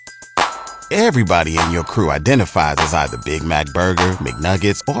Everybody in your crew identifies as either Big Mac Burger,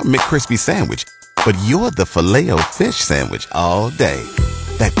 McNuggets, or McCrispy Sandwich. But you're the Filet-O-Fish Sandwich all day.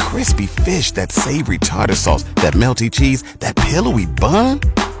 That crispy fish, that savory tartar sauce, that melty cheese, that pillowy bun.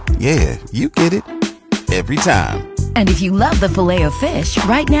 Yeah, you get it. Every time. And if you love the Filet-O-Fish,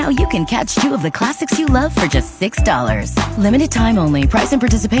 right now you can catch two of the classics you love for just $6. Limited time only. Price and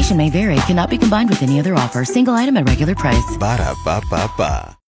participation may vary. Cannot be combined with any other offer. Single item at regular price.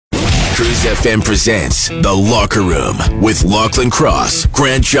 Ba-da-ba-ba-ba. Cruise FM presents The Locker Room with Lachlan Cross,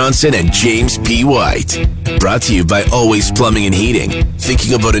 Grant Johnson, and James P. White. Brought to you by Always Plumbing and Heating.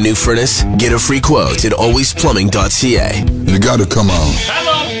 Thinking about a new furnace? Get a free quote at alwaysplumbing.ca. You gotta come on.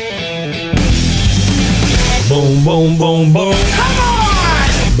 Hello. Boom, boom, boom, boom. Come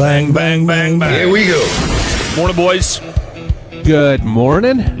on! Bang, bang, bang, bang. Here we go. Morning, boys. Good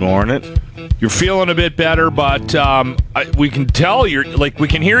morning. Morning. You're feeling a bit better, but we can tell we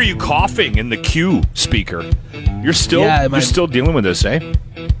can hear you coughing in the Q speaker. You're still dealing with this, eh?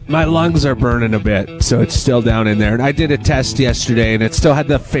 My lungs are burning a bit, so it's still down in there. And I did a test yesterday, and it still had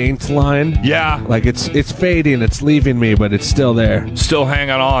the faint line. Yeah. Like it's fading, it's leaving me, but it's still there. Still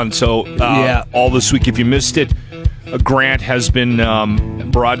hanging on. So all this week, if you missed it, Grant has been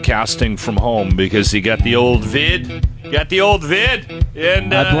broadcasting from home because he got the old vid.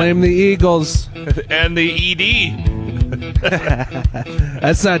 And I blame the Eagles. And the ED.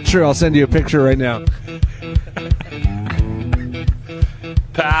 That's not true. I'll send you a picture right now.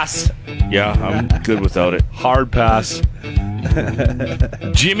 Pass. Yeah, I'm good without it. Hard pass.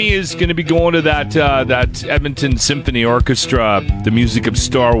 Jimmy is going to be going to that Edmonton Symphony Orchestra, the music of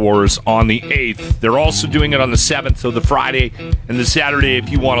Star Wars, on the 8th. They're also doing it on the 7th, so the Friday and the Saturday. If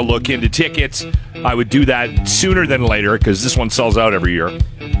you want to look into tickets, I would do that sooner than later because this one sells out every year.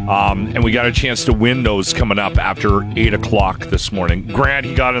 And we got a chance to win those coming up after 8 o'clock this morning. Grant,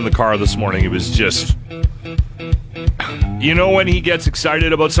 he got in the car this morning. It was just... You know when he gets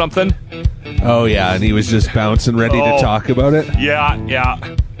excited about something? Oh, yeah, and he was just bouncing, ready to talk about it?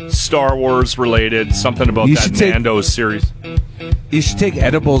 Yeah. Star Wars related, something about that Mando series. You should take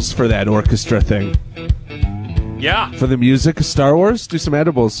edibles for that orchestra thing. Yeah. For the music of Star Wars, do some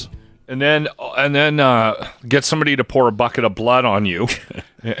edibles. And then get somebody to pour a bucket of blood on you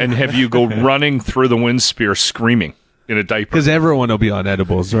and have you go running through the wind spear screaming in a diaper. Because everyone will be on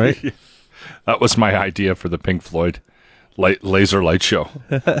edibles, right? That was my idea for the Pink Floyd laser light show.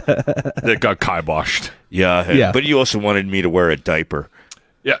 That got kiboshed. Yeah, but you also wanted me to wear a diaper.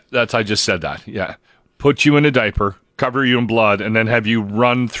 Yeah, I just said that. Yeah. Put you in a diaper, cover you in blood, and then have you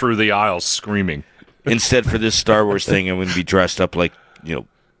run through the aisles screaming. Instead, for this Star Wars thing, I'm going to be dressed up like,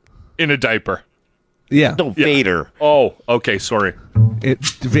 in a diaper. Yeah. No, Vader. Oh, okay, sorry.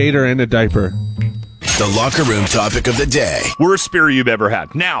 Vader in a diaper. The Locker Room topic of the day. Worst beer you've ever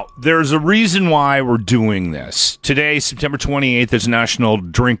had. Now, there's a reason why we're doing this. Today, September 28th, is National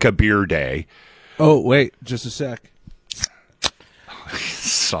Drink a Beer Day. Oh, wait, just a sec.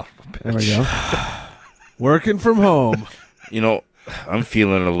 Son of a bitch. There we go. Working from home. I'm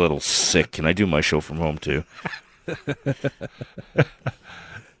feeling a little sick. Can I do my show from home, too?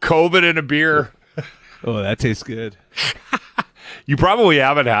 COVID and a beer. Oh, that tastes good. You probably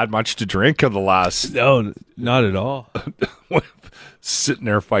haven't had much to drink in the last... No, not at all. Sitting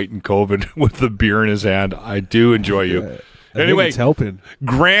there fighting COVID with the beer in his hand. I do enjoy you. Anyway, it's helping.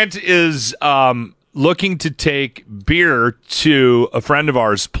 Grant is looking to take beer to a friend of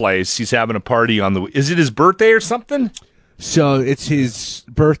ours' place. He's having a party on the... Is it his birthday or something? So it's his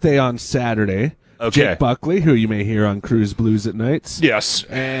birthday on Saturday. Okay. Jake Buckley, who you may hear on Cruise Blues at Nights. Yes.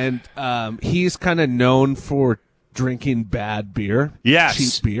 And he's kind of known for drinking bad beer. Yes.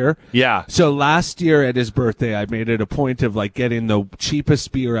 Cheap beer. Yeah. So last year at his birthday, I made it a point of getting the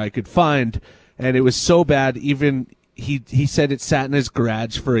cheapest beer I could find. And it was so bad, even he said it sat in his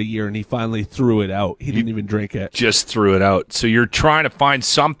garage for a year and he finally threw it out. He didn't even drink it. Just threw it out. So you're trying to find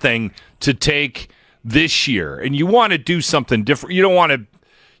something to take this year. And you want to do something different. You don't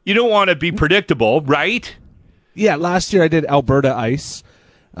want to be predictable, right? Yeah, last year I did Alberta Ice.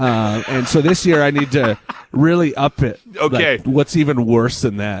 And so this year I need to really up it. Okay. What's even worse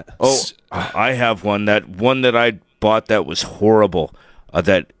than that? Oh, I have one. That one that I bought that was horrible.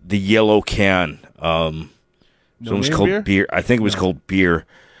 The yellow can. It was called beer. I think it was called beer.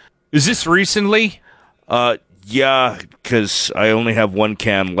 Is this recently? Yeah, because I only have one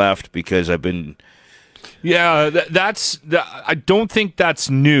can left because I've been... Yeah, I don't think that's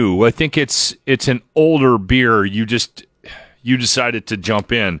new. I think it's an older beer. You decided to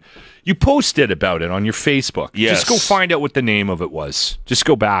jump in. You posted about it on your Facebook. Yes. Just go find out what the name of it was. Just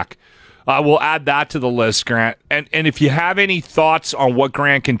go back. We'll add that to the list, Grant. And if you have any thoughts on what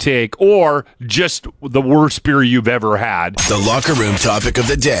Grant can take, or just the worst beer you've ever had, The locker room topic of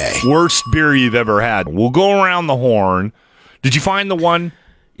the day. worst beer you've ever had, we'll go around the horn. Did you find the one?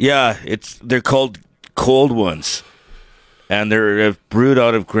 Yeah, they're called Cold Ones, and they're brewed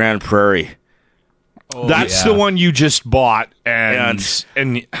out of Grand Prairie. That's the one you just bought, and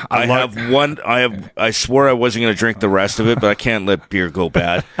I have one. I swore I wasn't going to drink the rest of it, but I can't let beer go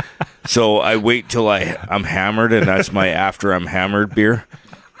bad. So I wait till I'm hammered, and that's my after I'm hammered beer.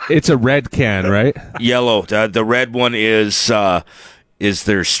 It's a red can, right? Yellow. The red one is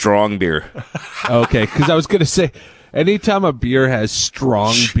their strong beer. Okay, because I was going to say, anytime a beer has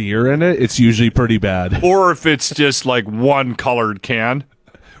strong beer in it, it's usually pretty bad. or if it's just like one colored can,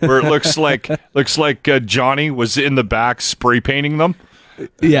 where it looks like Johnny was in the back spray painting them.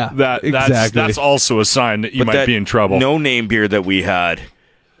 Yeah, That's also a sign that you might be in trouble. No name beer that we had.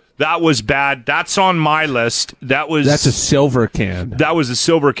 That was bad. That's on my list. That's a silver can. That was a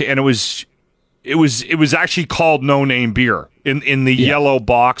silver can, and it was actually called No Name Beer in the yellow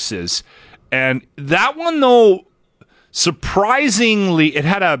boxes. And that one, though, surprisingly, it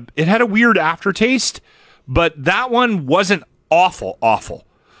had a weird aftertaste, but that one wasn't awful.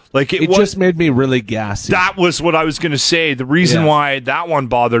 Like it just made me really gassy. That was what I was going to say. The reason why that one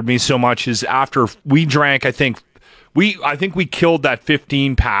bothered me so much is after we drank, I think we killed that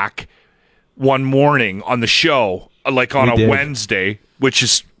 15-pack one morning on the show, like on a Wednesday, which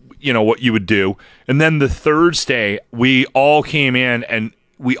is, what you would do. And then the Thursday, we all came in and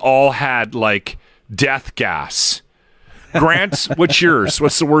we all had like death gas. Grant, what's yours?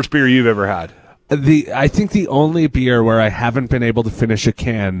 What's the worst beer you've ever had? I think the only beer where I haven't been able to finish a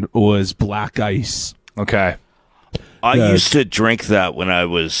can was Black Ice. Okay. I used to drink that when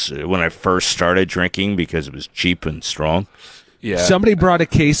I first started drinking because it was cheap and strong. Yeah. Somebody brought a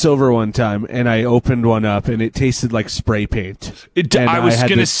case over one time, and I opened one up, and it tasted like spray paint. I was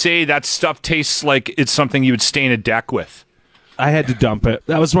going to say that stuff tastes like it's something you would stain a deck with. I had to dump it.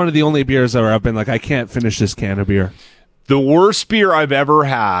 That was one of the only beers where I've been like, I can't finish this can of beer. The worst beer I've ever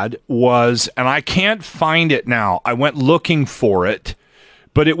had was, and I can't find it now. I went looking for it,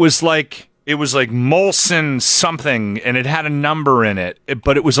 but it was like Molson something, and it had a number in it,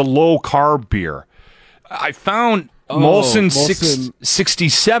 but it was a low carb beer. I found Molson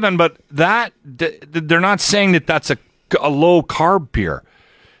 67, but they're not saying that that's a low carb beer.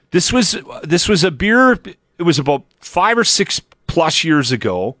 This was a beer. It was about 5 or 6 plus years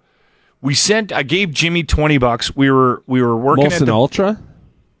ago. I gave Jimmy $20. We were working Molson at the Ultra.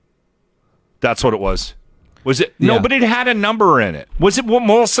 That's what it was. Was it? Yeah. No, but it had a number in it. Was it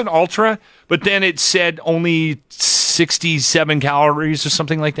Molson Ultra? But then it said only 67 calories or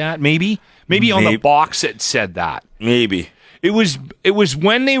something like that. Maybe on the box it said that. Maybe. It was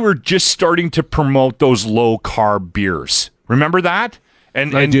when they were just starting to promote those low carb beers. Remember that?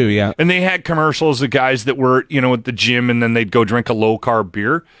 And I do, yeah. And they had commercials of guys that were, at the gym, and then they'd go drink a low carb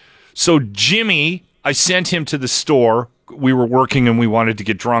beer. So Jimmy, I sent him to the store. We were working and we wanted to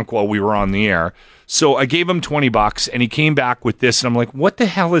get drunk while we were on the air. So I gave him $20 and he came back with this. And I'm like, what the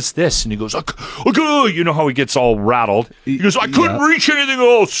hell is this? And he goes, you know how he gets all rattled. He goes, I couldn't reach anything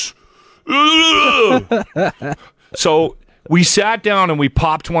else. So we sat down and we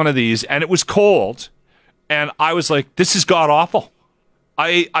popped one of these, and it was cold. And I was like, this is god awful.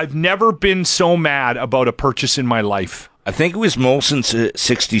 I've never been so mad about a purchase in my life. I think it was Molson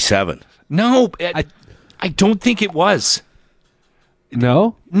 67. No, I don't think it was.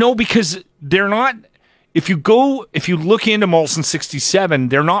 No, because they're not. If you look into Molson 67,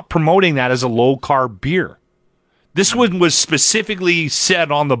 they're not promoting that as a low carb beer. This one was specifically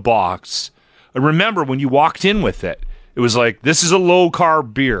said on the box. I remember when you walked in with it, it was like, this is a low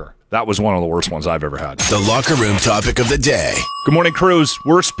carb beer. That was one of the worst ones I've ever had. The locker room topic of the day. Good morning, Cruz.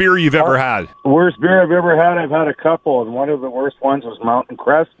 Worst beer you've ever had? Worst beer I've ever had, I've had a couple, and one of the worst ones was Mountain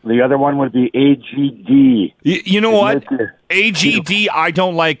Crest. The other one would be AGD. You know what? AGD I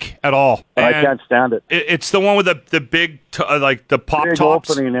don't like at all. I can't stand it. It's the one with the big, like the pop big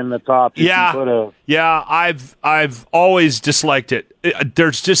tops. Opening in the top. Yeah, I've always disliked it.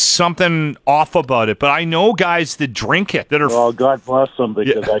 There's just something off about it. But I know guys that drink it that are. Well, God bless them,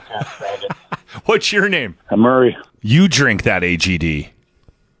 because I can't stand it. What's your name? Murray. You drink that AGD.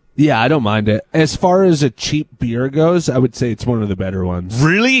 Yeah, I don't mind it. As far as a cheap beer goes, I would say it's one of the better ones.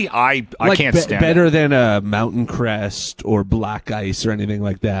 Really? I can't stand better it. than a Mountain Crest or Black Ice or anything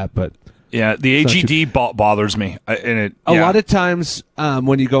like that. But yeah, the AGD bothers me. A lot of times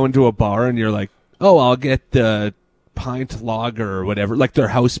when you go into a bar and you're like, oh, I'll get the pint lager or whatever, like their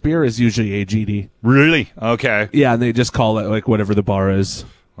house beer is usually AGD. Really? Okay. Yeah, and they just call it like whatever the bar is.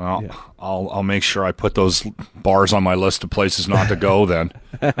 Well, I'll make sure I put those bars on my list of places not to go then.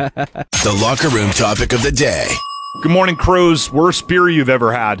 The Locker Room topic of the day. Good morning, Cruz. Worst beer you've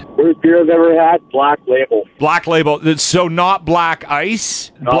ever had? Worst beer I've ever had, Black Label. Black Label. So not Black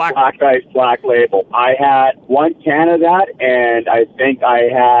Ice? Not Black Ice, Black Label. I had 1 can of that, and I think I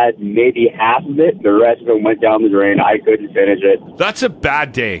had maybe half of it. The rest of it went down the drain. I couldn't finish it. That's a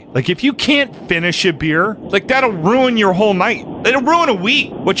bad day. Like, if you can't finish a beer, like, that'll ruin your whole night. It'll ruin a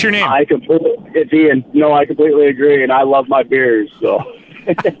week. What's your name? It's Ian. No, I completely agree, and I love my beers, so...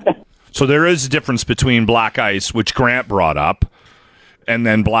 So there is a difference between Black Ice, which Grant brought up, and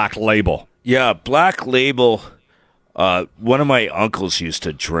then Black Label. Yeah, Black Label. One of my uncles used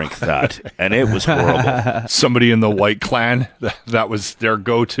to drink that, and it was horrible. Somebody in the White Clan, that was their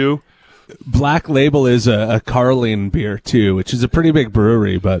go-to. Black Label is a Carling beer, too, which is a pretty big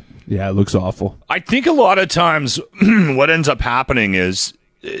brewery, but yeah, it looks awful. I think a lot of times what ends up happening is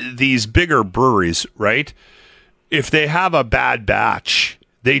these bigger breweries, right? If they have a bad batch,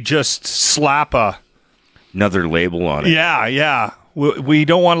 they just slap another label on it. Yeah. We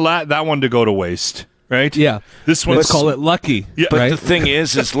don't want that one to go to waste, right? Yeah. This one. Let's call it Lucky. Yeah. But right? the thing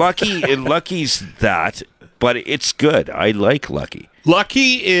is Lucky's that, but it's good. I like Lucky.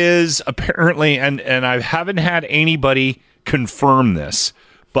 Lucky is apparently, and I haven't had anybody confirm this,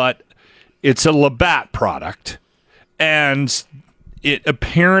 but it's a Labatt product, and it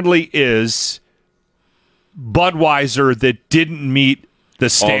apparently is Budweiser that didn't meet the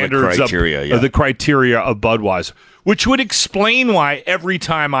standards of the criteria of Budweiser, which would explain why every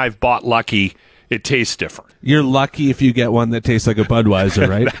time I've bought Lucky, it tastes different. You're lucky if you get one that tastes like a Budweiser,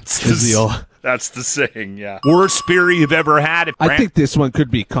 right? That's the saying, yeah. Worst beer you've ever had? I think this one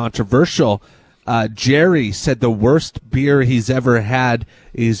could be controversial. Jerry said the worst beer he's ever had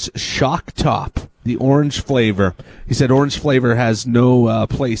is Shock Top, the orange flavor. He said orange flavor has no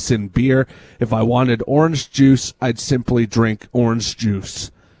place in beer. If I wanted orange juice, I'd simply drink orange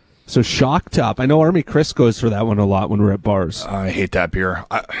juice. So Shock Top. I know Army Chris goes for that one a lot when we're at bars. I hate that beer.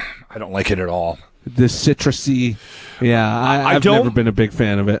 I don't like it at all. The citrusy. Yeah, I've never been a big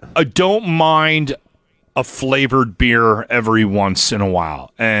fan of it. I don't mind a flavored beer every once in a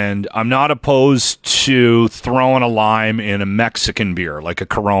while, and I'm not opposed to throwing a lime in a Mexican beer like a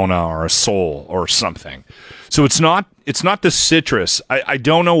Corona or a Sol or something. So it's not the citrus. I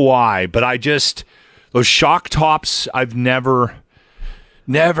don't know why, but those Shock Tops, I've never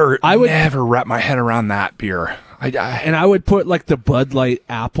wrap my head around that beer. And I would put like the Bud Light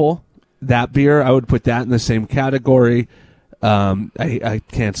Apple, that beer, I would put that in the same category. I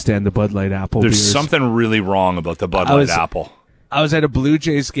can't stand the Bud Light Apple. There's beers. something really wrong about the Bud Light Apple. I was at a Blue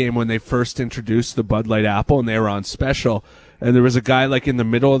Jays game when they first introduced the Bud Light Apple, and they were on special. And there was a guy like in the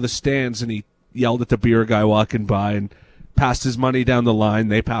middle of the stands, and he yelled at the beer guy walking by and passed his money down the line.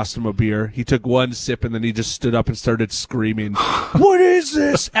 They passed him a beer. He took one sip, and then he just stood up and started screaming, "What is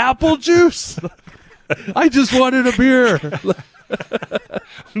this? Apple juice? I just wanted a beer."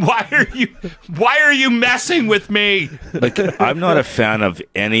 Why are you messing with me? Like, I'm not a fan of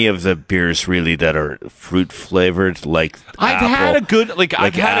any of the beers really that are fruit flavored. Like I've had a good orange.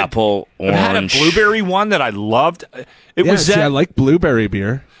 I've had a blueberry one that I loved. I like blueberry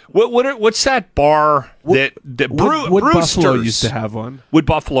beer. What's that bar that Wood Brewster's Buffalo used to have one? Wood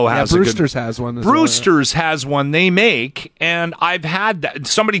Buffalo has Brewster's has one. Brewster's has one they make, and I've had that.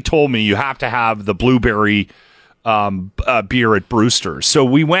 Somebody told me you have to have the blueberry beer at Brewster's. So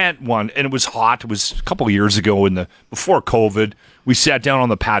we went one, and it was hot. It was a couple of years ago before COVID. We sat down on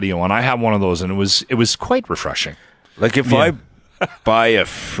the patio, and I had one of those, and it was quite refreshing. Like if I buy a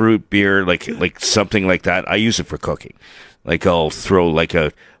fruit beer, like something like that, I use it for cooking. Like I'll throw like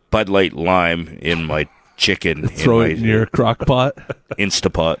a Bud Light lime in my chicken. Throw it in your crock pot.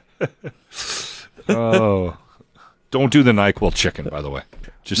 Instapot. Oh. Don't do the NyQuil chicken, by the way.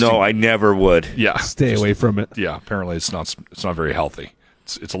 I never would. Yeah. Stay away from it. Yeah, apparently it's not very healthy.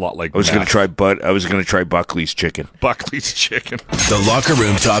 It's a lot like I was going to try Buckley's chicken. Buckley's chicken. The Locker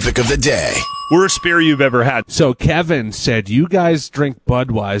Room topic of the day. Worst beer you've ever had. So Kevin said, "You guys drink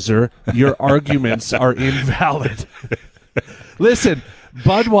Budweiser. Your arguments are invalid." Listen,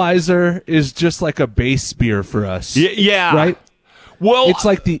 Budweiser is just like a base beer for us. Yeah. Right? Well, it's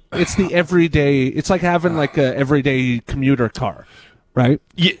the everyday. It's like having like a everyday commuter car, right?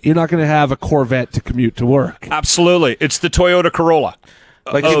 You're not going to have a Corvette to commute to work. Absolutely, it's the Toyota Corolla.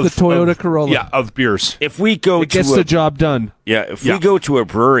 Like the Toyota Corolla. Yeah, of beers. If we go, it gets the job done. Yeah, if we go to a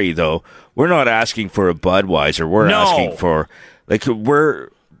brewery though, we're not asking for a Budweiser. We're asking for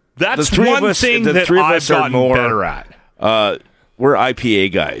that's one one thing that I've gotten better at. We're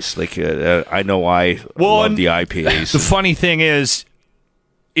IPA guys. Like I know I love the IPAs. The funny thing is,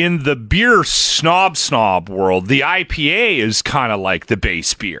 in the beer snob world, the IPA is kind of like the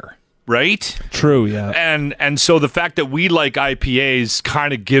base beer, right? True, yeah. And so the fact that we like IPAs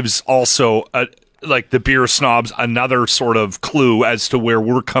kind of gives also like the beer snobs another sort of clue as to where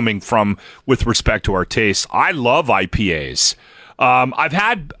we're coming from with respect to our tastes. I love IPAs. I've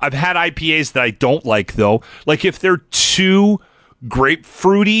had IPAs that I don't like though. Like if they're too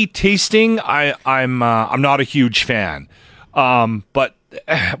grapefruity tasting, I'm not a huge fan. But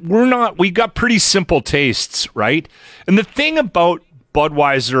we got pretty simple tastes, right? And the thing about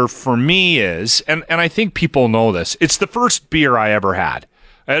Budweiser for me is, and I think people know this, it's the first beer I ever had.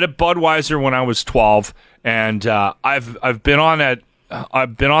 I had a Budweiser when I was 12, and I've been on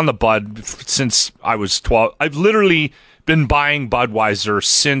the Bud since I was 12. I've literally been buying Budweiser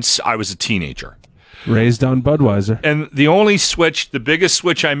since I was a teenager. Raised on Budweiser. And the biggest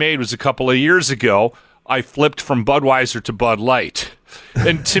switch I made was a couple of years ago. I flipped from Budweiser to Bud Light.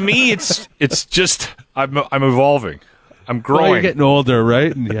 And to me, it's just, I'm evolving. I'm growing. Well, you're getting older,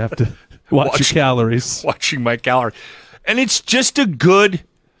 right? And you have to watch your calories. Watching my calories. And it's just a good,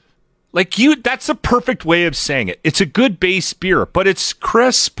 that's a perfect way of saying it. It's a good base beer, but it's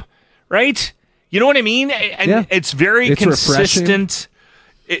crisp, right? You know what I mean? And it's very consistent.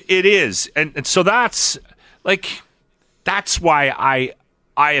 It is. And so that's why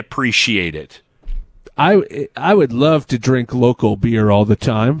I appreciate it. I would love to drink local beer all the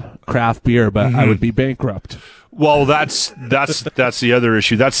time, craft beer, but I would be bankrupt. Well, that's the other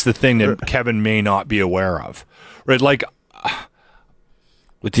issue. That's the thing that Kevin may not be aware of, right? Like,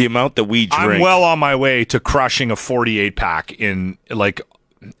 with the amount that we drink, I'm well on my way to crushing a 48 pack in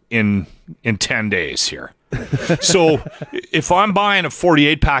 10 days here. So if I'm buying a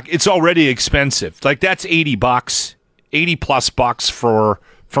 48 pack, it's already expensive. Like that's $80, $80+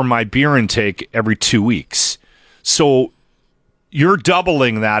 for my beer intake every 2 weeks. So you're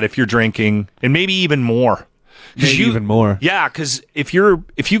doubling that if you're drinking, and maybe even more. Even more. Yeah, because if you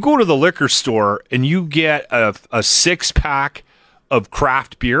go to the liquor store and you get a 6-pack of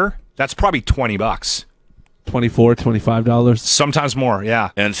craft beer, that's probably $20. $24, $25. Sometimes more,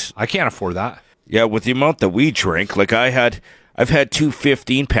 yeah. And I can't afford that. Yeah, with the amount that we drink, like I've had 2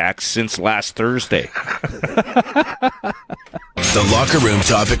 15-packs since last Thursday. The locker room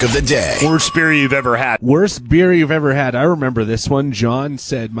topic of the day. Worst beer you've ever had. Worst beer you've ever had. I remember this one. John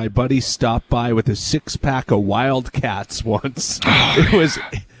said my buddy stopped by with a 6-pack of Wildcats once. It was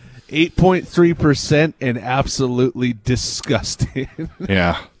 8.3% and absolutely disgusting.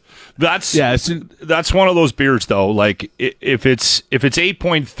 Yeah. That's one of those beers though. Like if it's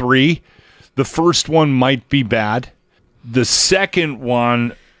 8.3, the first one might be bad. The second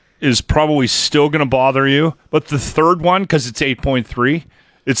one is probably still going to bother you, but the third one, because it's 8.3,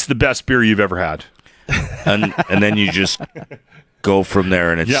 it's the best beer you've ever had. And then you just go from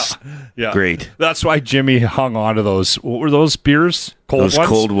there, and it's great. That's why Jimmy hung on to those. What were those beers?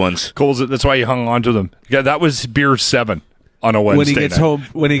 Cold ones. That's why he hung on to them. Yeah, that was beer 7 on a Wednesday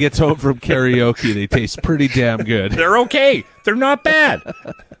night. When he gets home from karaoke, they taste pretty damn good. They're okay. They're not bad.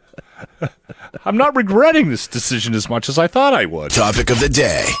 I'm not regretting this decision as much as I thought I would. Topic of the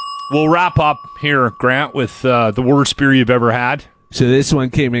day. We'll wrap up here, Grant, with the worst beer you've ever had. So this one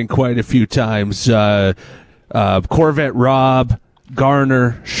came in quite a few times. Corvette Rob,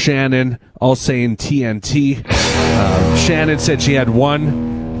 Garner, Shannon, all saying TNT. Shannon said she had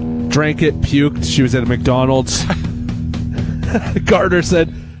one, drank it, puked. She was at a McDonald's. Garner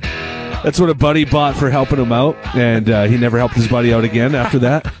said that's what a buddy bought for helping him out, and he never helped his buddy out again after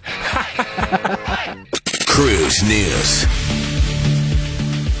that. Cruise News.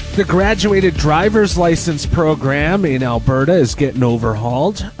 The graduated driver's license program in Alberta is getting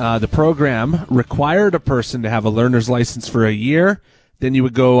overhauled. The program required a person to have a learner's license for a year. Then you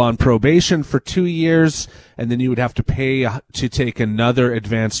would go on probation for 2 years, and then you would have to pay to take another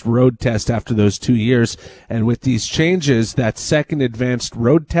advanced road test after those 2 years. And with these changes, that second advanced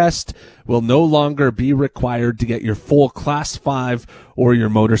road test will no longer be required to get your full Class 5 or your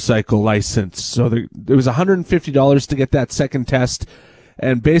motorcycle license. So there was $150 to get that second test.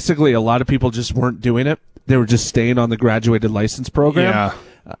 And basically, a lot of people just weren't doing it. They were just staying on the graduated license program. Yeah.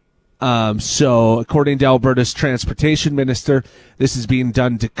 So according to Alberta's transportation minister, this is being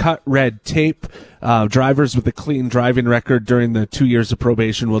done to cut red tape. Drivers with a clean driving record during the 2 years of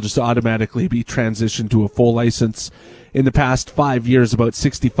probation will just automatically be transitioned to a full license. In the past 5 years, about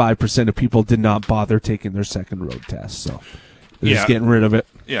 65% of people did not bother taking their second road test. So they're just getting rid of it.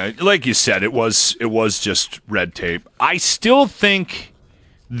 Yeah, like you said, it was just red tape. I still think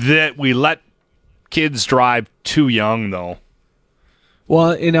that we let kids drive too young, though.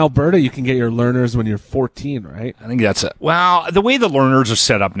 Well, in Alberta, you can get your learners when you're 14, right? I think that's it. Well, the way the learners are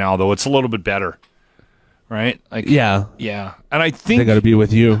set up now, though, it's a little bit better, right? Like, Yeah. yeah. And I They think, got to be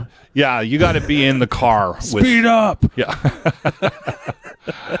with you. yeah, you got to be in the car with. Speed up! Yeah.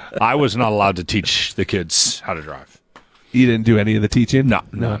 I was not allowed to teach the kids how to drive. You didn't do any of the teaching? No,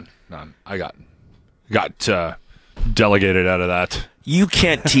 none. I got delegated out of that. You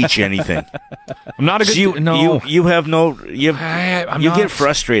can't teach anything. I'm not a good. You have no. You get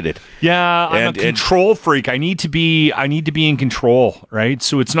frustrated. Yeah, I'm a control freak. I need to be in control, right?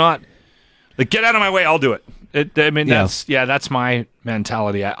 So it's not like get out of my way. I'll do it. That's my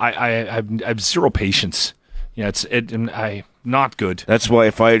mentality. I have zero patience. Yeah, I'm not good. That's why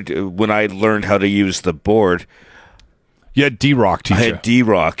when I learned how to use the board, you had D-Rock teacher. I had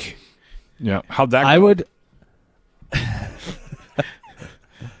D-Rock. Yeah, how'd that go?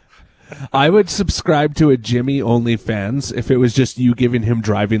 I would subscribe to a Jimmy OnlyFans if it was just you giving him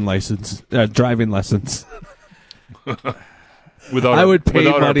driving lessons. I would pay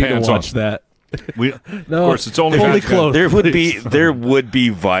money to watch that. No, of course, it's only fully clothed. There would be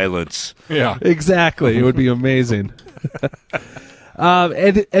violence. Yeah, exactly. It would be amazing.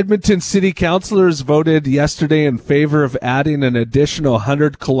 Edmonton City Councilors voted yesterday in favor of adding an additional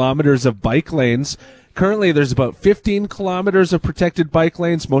 100 kilometers of bike lanes. Currently, there's about 15 kilometers of protected bike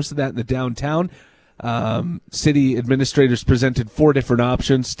lanes, most of that in the downtown. City administrators presented 4 different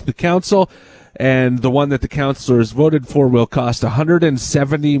options to the council, and the one that the councilors voted for will cost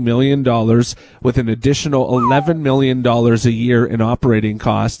 $170 million with an additional $11 million a year in operating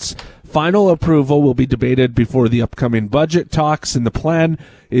costs. Final approval will be debated before the upcoming budget talks, and the plan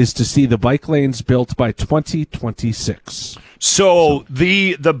is to see the bike lanes built by 2026. So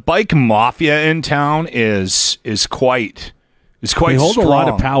the bike mafia in town is quite they hold strong. A lot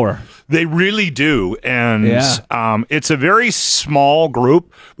of power. They really do, and it's a very small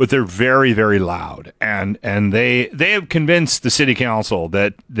group, but they're very, very loud, and they have convinced the city council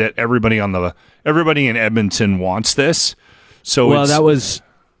that everybody in Edmonton wants this. So that was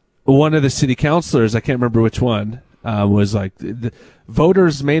one of the city councilors. I can't remember which one. Was like the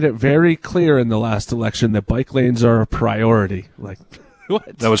voters made it very clear in the last election that bike lanes are a priority. Like,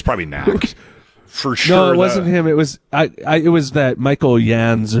 what? That was probably Knack. For sure. No, it wasn't him. It was it was that Michael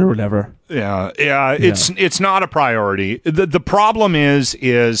Yans or whatever. Yeah. It's not a priority. The problem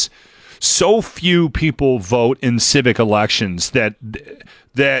is so few people vote in civic elections that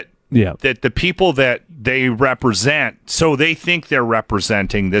the people that they represent, so they think they're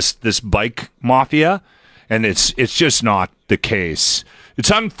representing this bike mafia, and it's just not the case. It's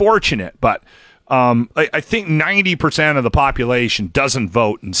unfortunate, but I think 90% of the population doesn't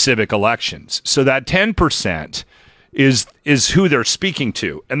vote in civic elections. So that 10% is who they're speaking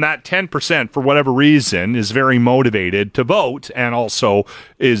to. And that 10%, for whatever reason, is very motivated to vote and also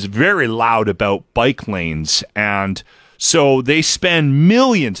is very loud about bike lanes. And so they spend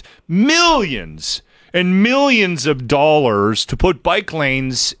millions and millions of dollars to put bike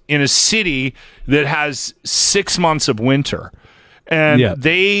lanes in a city that has 6 months of winter. And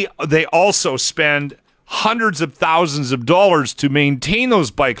they also spend hundreds of thousands of dollars to maintain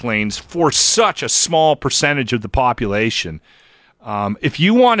those bike lanes for such a small percentage of the population. If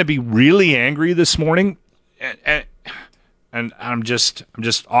you want to be really angry this morning, and I'm just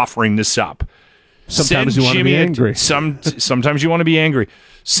offering this up. Sometimes you want to be angry. Sometimes you want to be angry.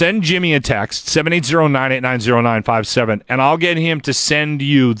 Send Jimmy a text, 780-989-0957, and I'll get him to send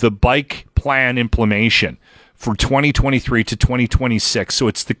you the bike plan implementation for 2023 to 2026. So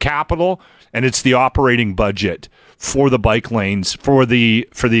it's the capital and it's the operating budget for the bike lanes, for the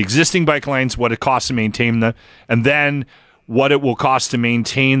existing bike lanes, what it costs to maintain them, and then what it will cost to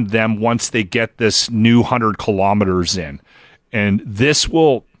maintain them once they get this new 100 kilometers in. And this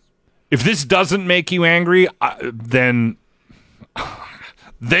will, if this doesn't make you angry, then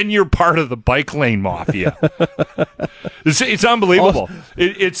you're part of the bike lane mafia. It's unbelievable.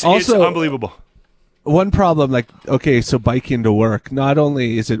 It's unbelievable. One problem, so biking to work, not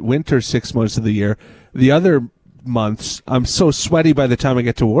only is it winter 6 months of the year, the other months, I'm so sweaty by the time I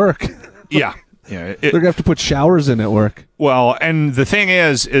get to work. Yeah. They're going to have to put showers in at work. Well, and the thing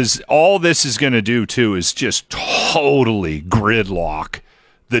is all this is going to do, too, is just totally gridlock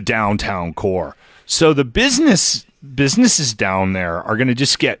the downtown core. So the businesses down there are going to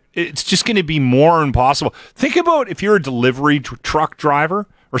it's just going to be more impossible. Think about if you're a delivery truck driver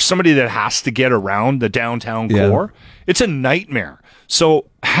or somebody that has to get around the downtown core. It's a nightmare. So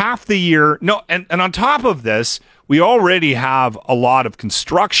half the year, and on top of this, we already have a lot of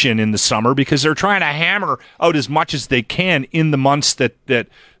construction in the summer because they're trying to hammer out as much as they can in the months that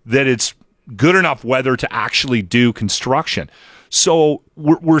it's good enough weather to actually do construction. So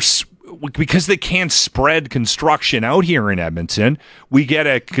we're because they can't spread construction out here in Edmonton, we get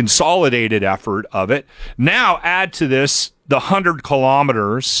a consolidated effort of it. Now add to this the 100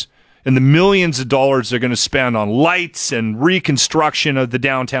 kilometers and the millions of dollars they're going to spend on lights and reconstruction of the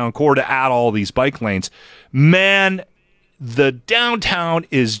downtown core to add all these bike lanes. Man, the downtown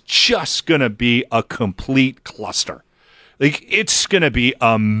is just going to be a complete cluster. Like, it's going to be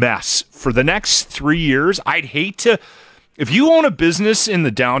a mess for the next 3 years. I'd hate to, if you own a business in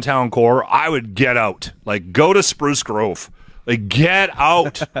the downtown core, I would get out. Like, go to Spruce Grove. Like, get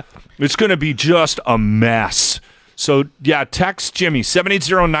out. It's going to be just a mess. So, yeah, text Jimmy,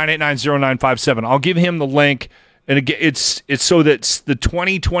 780-989-0957. I'll give him the link. And again, it's so that the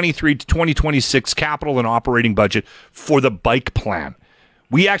 2023 to 2026 capital and operating budget for the bike plan.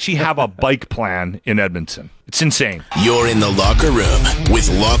 We actually have a bike plan in Edmonton. It's insane. You're in the locker room with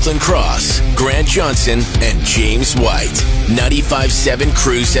Lachlan Cross, Grant Johnson, and James White. 95.7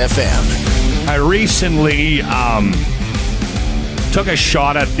 Cruise FM. I recently took a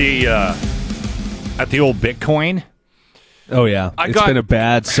shot at the old Bitcoin. Oh, yeah. It's been a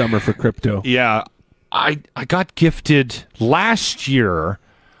bad summer for crypto. Yeah. I got gifted last year.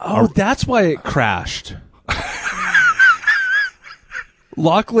 Oh, that's why it crashed.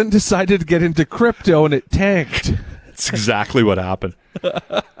 Lachlan decided to get into crypto and it tanked. That's exactly what happened.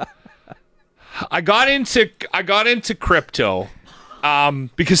 I got into crypto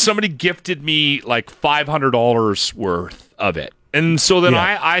because somebody gifted me like $500 worth of it. And so then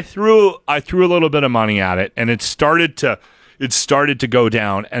I threw a little bit of money at it, and it started to go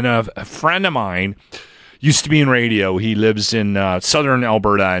down. And a friend of mine used to be in radio. He lives in southern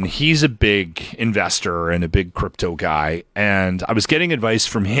Alberta, and he's a big investor and a big crypto guy. And I was getting advice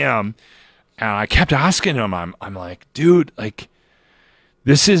from him, and I kept asking him. I'm like, dude, like,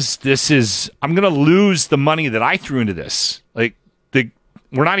 this is I'm gonna lose the money that I threw into this. Like,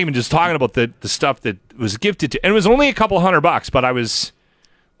 we're not even just talking about the stuff that was gifted to, and it was only a couple $100, but I was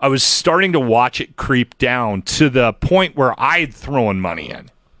starting to watch it creep down to the point where I'd thrown money in.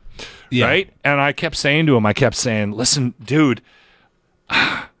 Yeah. Right? And I kept saying to him, listen, dude,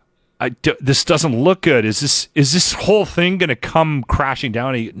 this doesn't look good. Is this whole thing going to come crashing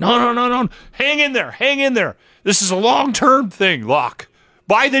down? No. Hang in there. This is a long-term thing, Locke.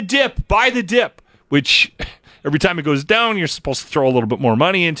 Buy the dip, which every time it goes down, you're supposed to throw a little bit more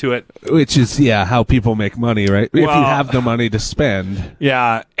money into it. Which is, how people make money, right? If you have the money to spend.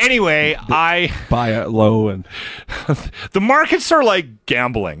 Yeah. Anyway, I buy it low, and the markets are like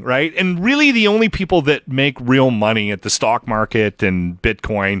gambling, right? And really the only people that make real money at the stock market and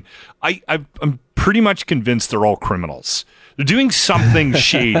Bitcoin, I'm pretty much convinced they're all criminals. They're doing something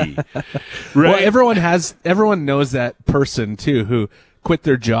shady. Right? Well, everyone knows that person too who quit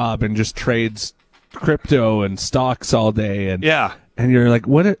their job and just trades crypto and stocks all day, and you're like,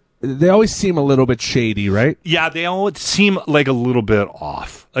 they always seem a little bit shady, right? Yeah, they always seem like a little bit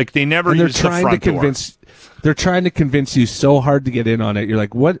off. Like they never use the front door. They're trying to convince you so hard to get in on it. You're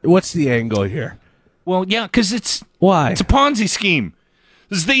like, what's the angle here? Well, yeah, because it's a Ponzi scheme.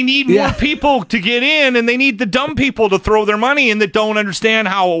 They need more people to get in, and they need the dumb people to throw their money in that don't understand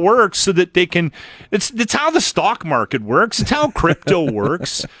how it works, so that they can. It's how the stock market works. It's how crypto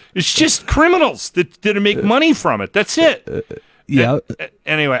works. It's just criminals that make money from it. That's it. Yeah.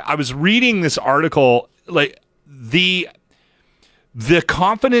 Anyway, I was reading this article, like the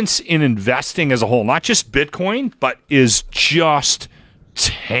confidence in investing as a whole, not just Bitcoin, but is just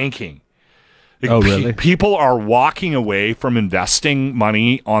tanking. Oh, really? People are walking away from investing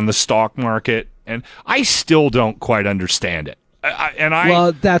money on the stock market, and I still don't quite understand it.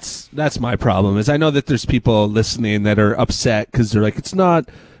 Well, that's my problem. Is I know that there's people listening that are upset because they're like, it's not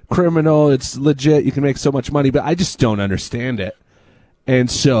criminal, it's legit, you can make so much money, but I just don't understand it. And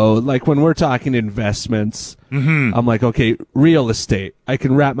so, like, when we're talking investments, I'm like, okay, real estate. I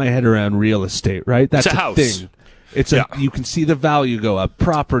can wrap my head around real estate, right? That's it's a house. Thing. It's you can see the value go up.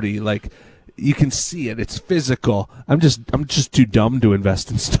 Property, like, you can see it. It's physical. I'm just too dumb to invest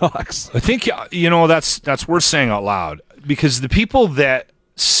in stocks. I think that's worth saying out loud, because the people that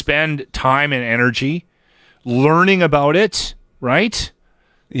spend time and energy learning about it, right?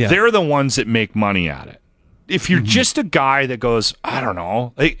 Yeah. They're the ones that make money at it. If you're just a guy that goes, I don't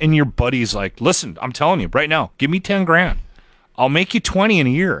know, and your buddy's like, listen, I'm telling you right now, give me 10 grand. I'll make you 20 in a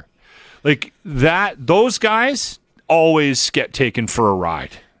year. Like that, those guys always get taken for a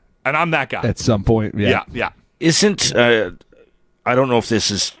ride. And I'm that guy. At some point, yeah. Isn't, I don't know if this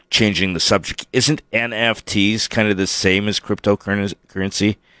is changing the subject, isn't NFTs kind of the same as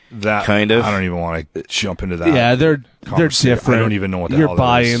cryptocurrency? That kind of. I don't even want to jump into that. Yeah, they're different. I don't even know what the you're hell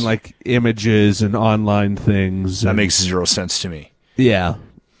buying that is. like images and online things. That and, makes zero sense to me. yeah.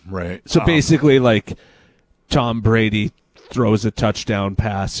 Right. So basically, like Tom Brady throws a touchdown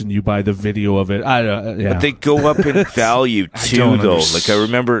pass, and you buy the video of it. I don't. Yeah. But they go up in value too, don't though. understand. Like I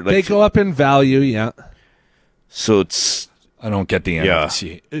remember, like They go up in value. Yeah. so it's I don't get the Yeah.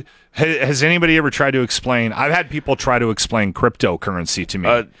 NFC. Has anybody ever tried to explain? I've had people try to explain cryptocurrency to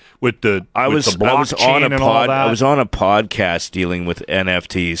me with the I was blockchain on a and all that. I was on a podcast dealing with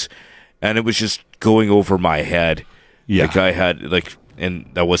NFTs, and it was just going over my head. Yeah. Like I had and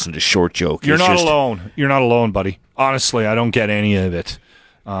that wasn't a short joke. You're It's not just- alone. You're not alone, buddy. Honestly, I don't get any of it.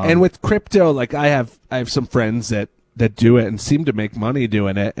 And with crypto, like I have some friends that do it and seem to make money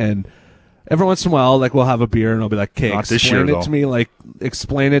doing it. And every once in a while, like we'll have a beer and I'll be like, "Okay, Not this explain year, it though. to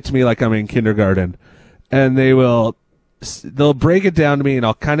me like I'm in kindergarten." And they'll break it down to me and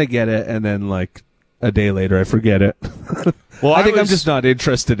I'll kind of get it, and then like a day later I forget it. Well, I think I'm was- just not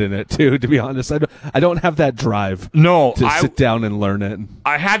interested in it too, to be honest. I don't have that drive No, to sit down and learn it.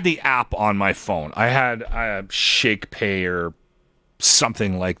 I had the app on my phone. I had ShakePay or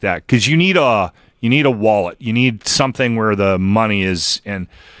something like that, because you need a wallet. You need something where the money is, and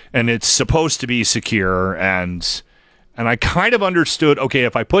it's supposed to be secure. And I kind of understood. Okay,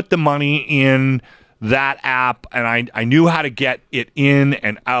 if I put the money in that app, and I knew how to get it in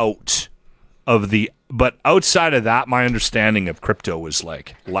and out of the. But outside of that, my understanding of crypto was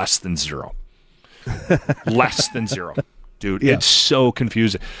like less than zero. Less than zero. Dude, Yeah. it's so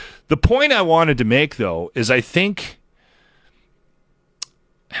confusing. The point I wanted to make, though, is I think,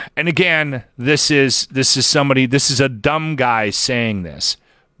 and again, this is a dumb guy saying this,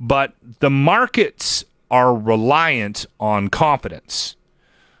 but the markets are reliant on confidence.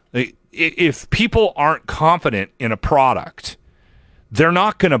 If people aren't confident in a product, they're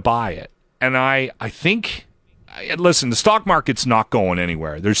not going to buy it. And I think, listen, the stock market's not going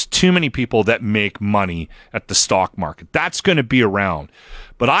anywhere. There's too many people that make money at the stock market. That's going to be around.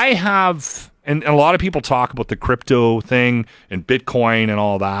 But I have, and a lot of people talk about the crypto thing and Bitcoin and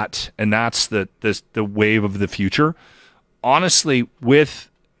all that, and that's the wave of the future. Honestly, with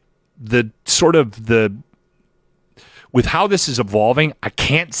with how this is evolving, I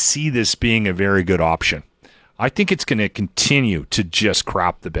can't see this being a very good option. I think it's going to continue to just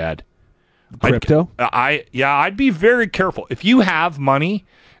crap the bed. Crypto? I'd be very careful. If you have money,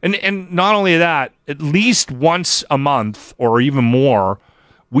 and not only that, at least once a month or even more,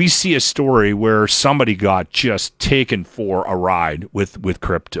 we see a story where somebody got just taken for a ride with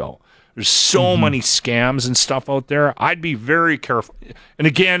crypto. There's so many scams and stuff out there. I'd be very careful. And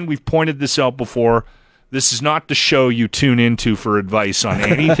again, we've pointed this out before. This is not the show you tune into for advice on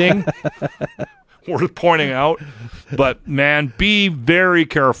anything. Worth pointing out. But, man, be very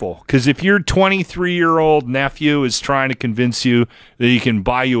careful. Because if your 23-year-old nephew is trying to convince you that he can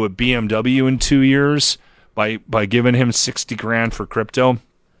buy you a BMW in 2 years by giving him $60,000 for crypto,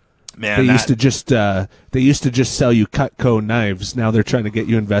 man, They used to just sell you Cutco knives. Now they're trying to get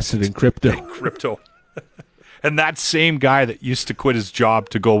you invested in crypto. crypto. And that same guy that used to quit his job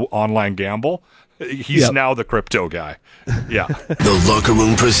to go online gamble, he's Yep. now the crypto guy. Yeah. The Locker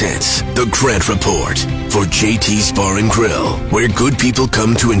Room presents The Grant Report for JT's Bar and Grill, where good people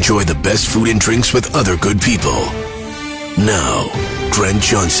come to enjoy the best food and drinks with other good people. Now, Grant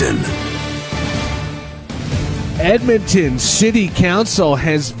Johnson. Edmonton City Council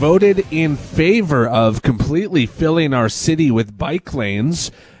has voted in favor of completely filling our city with bike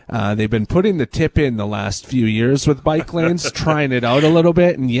lanes. They've been putting the tip in the last few years with bike lanes, trying it out a little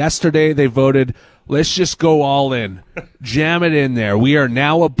bit. And yesterday they voted, let's just go all in. Jam it in there. We are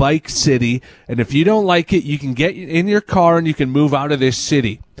now a bike city. And if you don't like it, you can get in your car and you can move out of this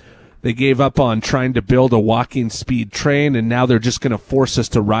city. They gave up on trying to build a walking speed train, and now they're just going to force us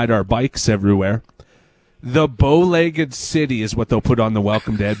to ride our bikes everywhere. The bow-legged city is what they'll put on the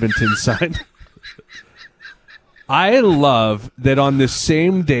Welcome to Edmonton sign. I love that on the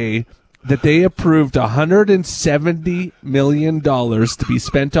same day that they approved $170 million to be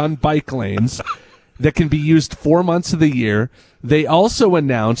spent on bike lanes that can be used 4 months of the year, they also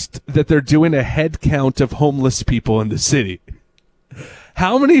announced that they're doing a head count of homeless people in the city.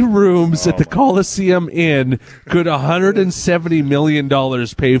 How many rooms at the Coliseum Inn could $170 million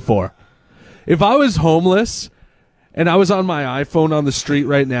pay for? If I was homeless and I was on my iPhone on the street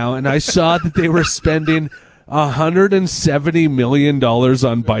right now and I saw that they were spending $170 million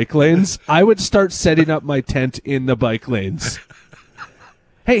on bike lanes, I would start setting up my tent in the bike lanes.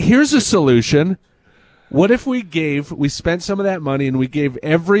 Hey, here's a solution. What if we spent some of that money and we gave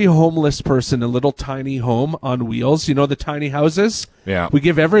every homeless person a little tiny home on wheels? You know, the tiny houses? Yeah. We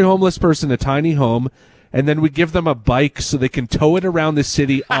give every homeless person a tiny home, and then we give them a bike so they can tow it around the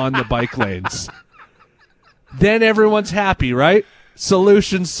city on the bike lanes. Then everyone's happy, right?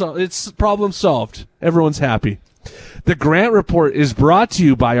 It's problem solved. Everyone's happy. The Grant Report is brought to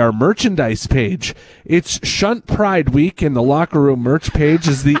you by our merchandise page. It's Shunt Pride Week, and the Locker Room merch page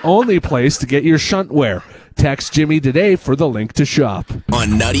is the only place to get your shunt wear. Text Jimmy today for the link to shop. On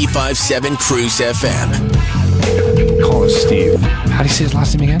 95.7 Cruise FM. Call us Steve. How do you say his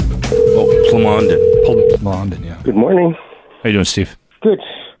last name again? Oh, Plamondon. Plamondon, yeah. Good morning. How you doing, Steve?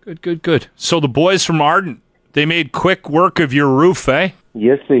 Good. Good. So the boys from Ardent, they made quick work of your roof, eh?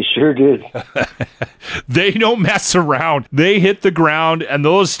 Yes, they sure did. They don't mess around. They hit the ground, and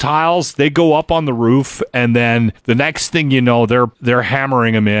those tiles, they go up on the roof, and then the next thing you know, they're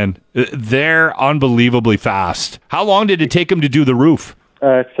hammering them in. They're unbelievably fast. How long did it take them to do the roof?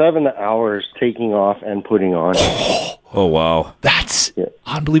 7 hours taking off and putting on. Oh, wow. That's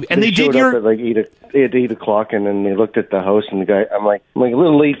unbelievable. And they showed did up at like 8 o'clock, and then they looked at the house, and the guy, I'm like, a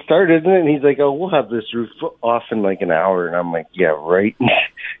little late start, isn't it? And he's like, oh, we'll have this roof off in like an hour. And I'm like, yeah, right.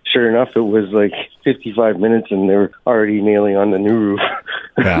 Sure enough, it was like 55 minutes, and they were already nailing on the new roof.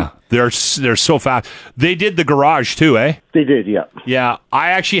 Yeah, they're so fast. They did the garage too, eh? They did, yeah. Yeah, I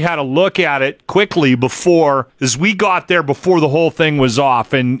actually had a look at it quickly as we got there before the whole thing was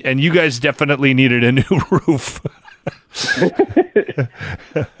off, and you guys definitely needed a new roof.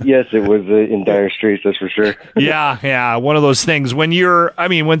 Yes, it was in dire straits, that's for sure. Yeah, one of those things when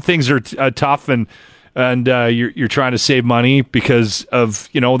things are tough and you're trying to save money because of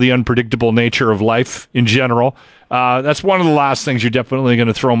the unpredictable nature of life in general. That's one of the last things you're definitely going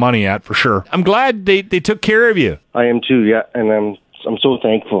to throw money at for sure. I'm glad they took care of you. I am too, yeah, and I'm so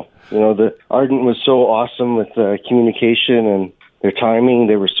thankful. The Ardent was so awesome with communication and their timing.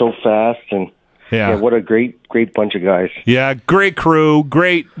 They were so fast, and yeah, what a great bunch of guys. Yeah, great crew,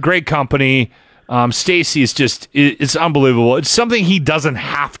 great company. Stacy is it's unbelievable. It's something he doesn't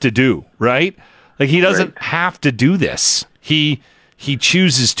have to do, right? Like he doesn't have to do this. He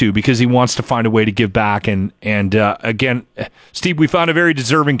chooses to because he wants to find a way to give back. And again, Steve, we found a very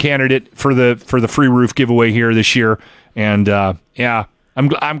deserving candidate for the free roof giveaway here this year. And I'm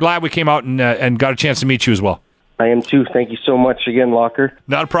glad we came out and got a chance to meet you as well. I am too. Thank you so much again, Locker.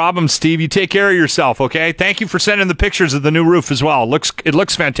 Not a problem, Steve. You take care of yourself, okay? Thank you for sending the pictures of the new roof as well. It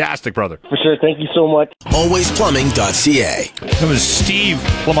looks fantastic, brother. For sure. Thank you so much. alwaysplumbing.ca. That was Steve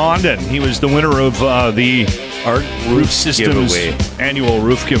Plamondon. He was the winner of the Art Roof Systems annual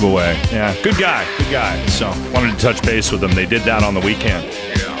roof giveaway. Yeah, good guy. So wanted to touch base with him. They did that on the weekend.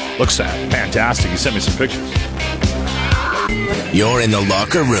 Looks fantastic. He sent me some pictures. You're in the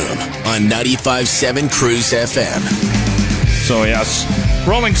locker room on 95.7 Cruise FM. So yes,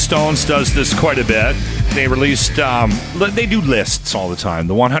 Rolling Stones does this quite a bit. They released, they do lists all the time.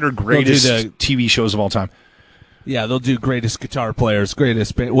 The 100 greatest TV shows of all time. Yeah, they'll do greatest guitar players,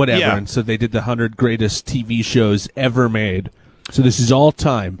 greatest whatever. Yeah. And so they did the 100 greatest TV shows ever made. So this is all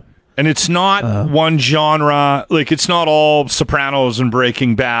time. And it's not one genre. Like, it's not all Sopranos and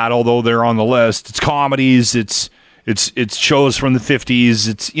Breaking Bad, although they're on the list. It's comedies. It's shows from the 50s.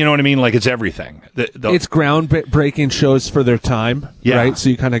 It's, you know what I mean? Like, it's everything. It's groundbreaking shows for their time, right? So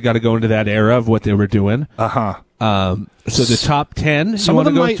you kind of got to go into that era of what they were doing. Uh-huh. So the top 10, some of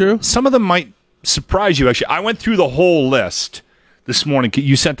them go through? Some of them might surprise you, actually. I went through the whole list this morning.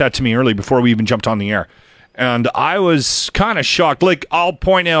 You sent that to me early before we even jumped on the air. And I was kind of shocked. Like, I'll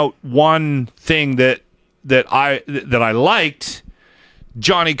point out one thing that I liked.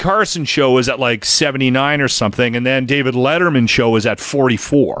 Johnny Carson show was at like 79 or something, and then David Letterman show was at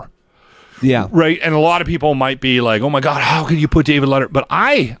 44. Yeah. Right? And a lot of people might be like, oh my God, how could you put David Letterman? But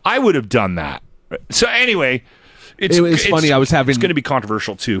I would have done that. So anyway, it's funny. It's going to be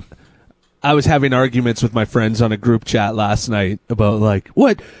controversial too. I was having arguments with my friends on a group chat last night about like,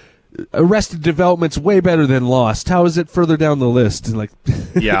 what? Arrested Development's way better than Lost. How is it further down the list? And like,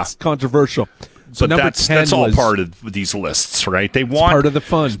 yeah. It's controversial. So but that's all part of these lists, right? They want part of the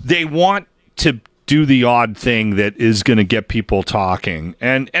fun. They want to do the odd thing that is going to get people talking,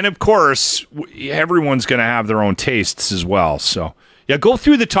 and of course, everyone's going to have their own tastes as well. So yeah, go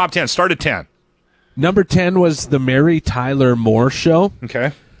through the top 10. Start at 10. Number 10 was the Mary Tyler Moore Show.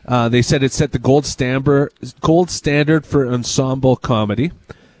 Okay. They said it set the gold standard for ensemble comedy.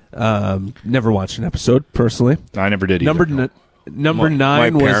 Never watched an episode personally. I never did either. Number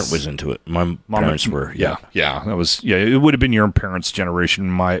 9 was... My parent was into it. My parents were, yeah. Yeah, that was... Yeah, it would have been your parents'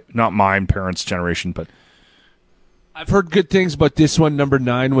 generation, not my parents' generation, but... I've heard good things about this one. Number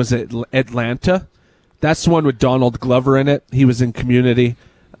 9 was Atlanta. That's the one with Donald Glover in it. He was in Community.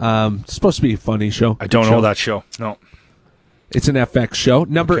 It's supposed to be a funny show. I don't know that show. No. It's an FX show.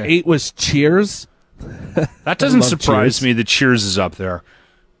 Number 8 was Cheers. That doesn't surprise Cheers. me that Cheers is up there.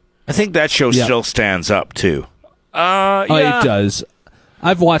 I think that show still stands up, too. Yeah. It does.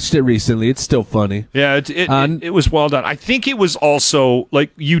 I've watched it recently. It's still funny. Yeah, it was well done. I think it was also,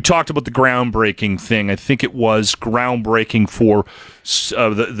 like, you talked about the groundbreaking thing. I think it was groundbreaking for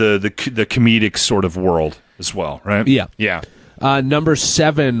the comedic sort of world as well, right? Yeah. Yeah. Number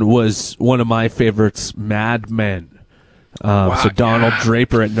 7 was one of my favorites, Mad Men. So Donald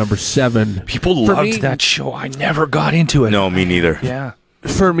Draper at number 7. People loved that show. I never got into it. No, me neither. Yeah.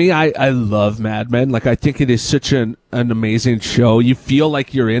 For me, I love Mad Men. Like, I think it is such an amazing show. You feel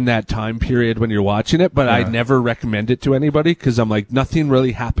like you're in that time period when you're watching it, but I never recommend it to anybody because I'm like, nothing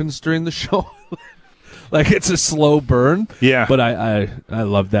really happens during the show. Like, it's a slow burn. Yeah. But I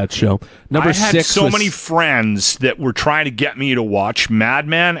love that show. Number I had 6 so was, many friends that were trying to get me to watch Mad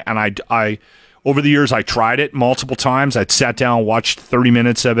Men, and I over the years, I tried it multiple times. I'd sat down, watched 30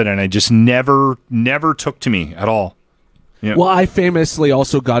 minutes of it, and I just never took to me at all. Yeah. Well, I famously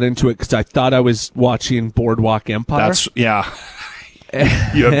also got into it because I thought I was watching Boardwalk Empire. You have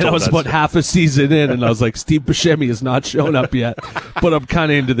And I was told about that half a season in, and I was like, Steve Buscemi has not shown up yet, but I'm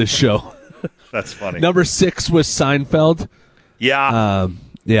kind of into this show. That's funny. Number 6 was Seinfeld. Yeah.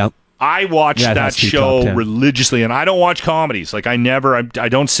 Yeah. I watched Yeah, it that has to be top show 10. religiously, and I don't watch comedies. Like, I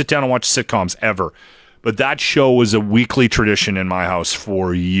don't sit down and watch sitcoms ever. But that show was a weekly tradition in my house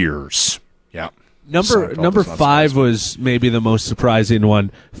for years. Yeah. Number Seinfeld does not 5 surprise me. was maybe the most surprising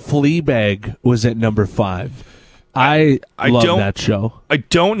one. Fleabag was at number 5. I love don't- that show. I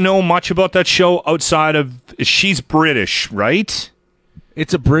don't know much about that show outside of she's British, right?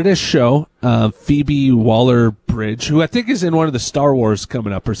 It's a British show. Phoebe Waller-Bridge, who I think is in one of the Star Wars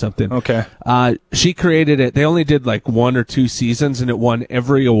coming up or something. Okay. She created it. They only did like 1 or 2 seasons, and it won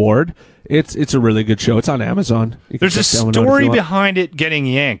every award. It's a really good show. It's on Amazon. You can There's a check that one out if story you want. behind it getting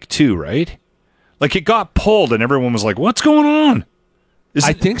yanked too, right? Like, it got pulled, and everyone was like, "What's going on?"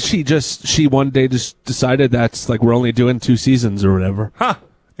 I think she one day just decided that's like we're only doing 2 seasons or whatever. Huh.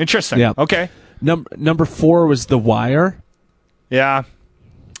 Interesting. Yeah. Okay. Number 4 was The Wire. Yeah.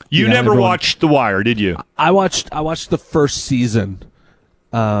 You Yeah, never everyone- watched The Wire, did you? I watched the first season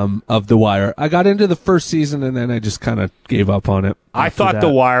of The Wire. I got into the first season and then I just kind of gave up on it. I after thought that. The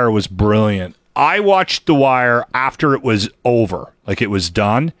Wire was brilliant. I watched The Wire after it was over, like it was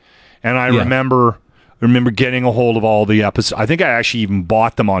done, and I remember getting a hold of all the episodes. I think I actually even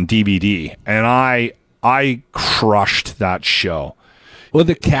bought them on DVD, and I crushed that show. Well,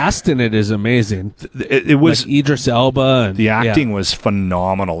 the cast in it is amazing. It was like Idris Elba, and the acting was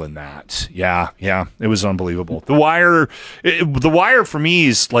phenomenal in that. Yeah, it was unbelievable. The Wire for me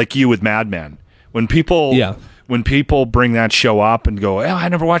is like you with Mad Men. When people bring that show up and go, "Oh, I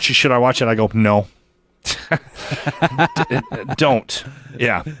never watched it. Should I watch it?" I go, "No, don't."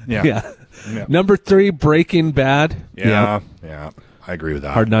 Yeah. Number 3, Breaking Bad. Yeah, I agree with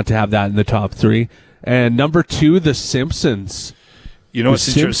that. Hard not to have that in the top 3. And number 2, The Simpsons. You know The what's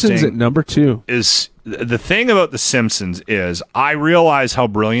Simpsons interesting at number 2. is the thing about The Simpsons is I realize how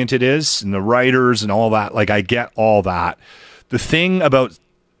brilliant it is, and the writers and all that. Like, I get all that. The thing about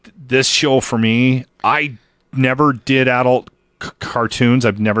this show for me, I never did adult cartoons.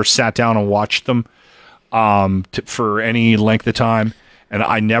 I've never sat down and watched them for any length of time, and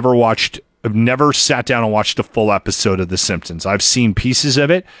I've never sat down and watched a full episode of The Simpsons. I've seen pieces of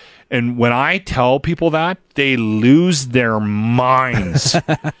it, and when I tell people that, they lose their minds.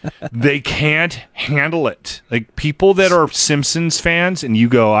 They can't handle it. Like, people that are Simpsons fans, and you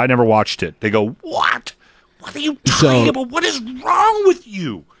go, "I never watched it." They go, "What? What are you talking about? What is wrong with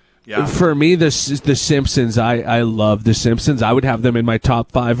you?" Yeah. For me, the Simpsons, I love The Simpsons. I would have them in my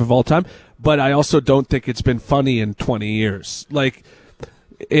top 5 of all time, but I also don't think it's been funny in 20 years. Like,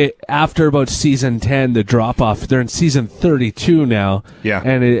 after about season 10, the drop-off, they're in season 32 now,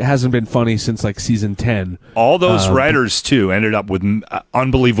 and it hasn't been funny since, like, season 10. All those writers, too, ended up with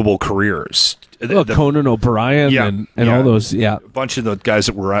unbelievable careers. Conan O'Brien and all those, A bunch of the guys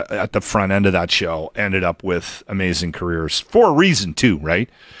that were at the front end of that show ended up with amazing careers for a reason, too, right?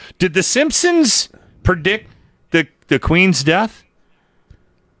 Did The Simpsons predict the Queen's death?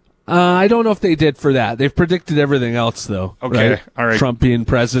 I don't know if they did for that. They've predicted everything else, though. Okay, right? all right. Trump being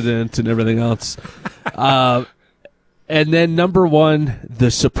president and everything else. And then number 1, The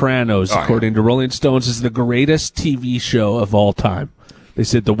Sopranos, according to Rolling Stones, is the greatest TV show of all time. They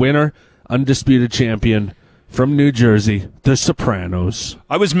said the winner, undisputed champion from New Jersey, The Sopranos.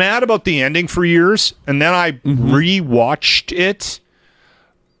 I was mad about the ending for years, and then I rewatched it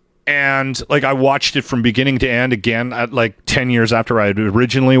And like I watched it from beginning to end again at like 10 years after I had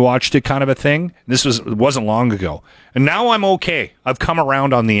originally watched it, kind of a thing. It wasn't long ago. And now I'm okay. I've come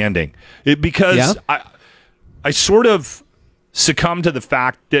around on the ending. Because I sort of succumbed to the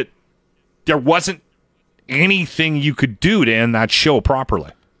fact that there wasn't anything you could do to end that show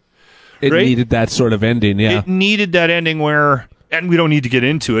properly. It right? needed that sort of ending, yeah. It needed that ending where, and we don't need to get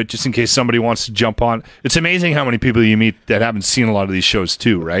into it just in case somebody wants to jump on. It's amazing how many people you meet that haven't seen a lot of these shows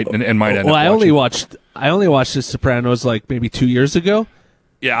too, right? And might end up I only watched The Sopranos like maybe 2 years ago.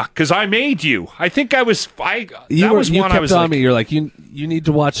 Yeah, because I made you. I think I was. You kept on me. You're like, you need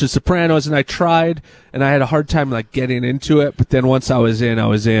to watch The Sopranos, and I tried, and I had a hard time like getting into it. But then once I was in, I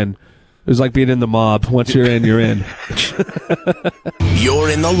was in. It was like being in the mob. Once you're in, you're in. You're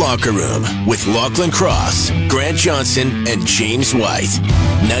in the locker room with Lachlan Cross, Grant Johnson, and James White.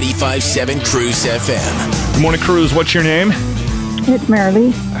 95.7 Cruise FM. Good morning, Cruise. What's your name? It's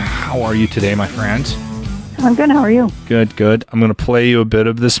Marilee. How are you today, my friend? I'm good. How are you? Good, good. I'm going to play you a bit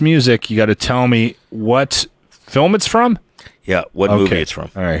of this music. You got to tell me what film it's from? Yeah, what movie it's from.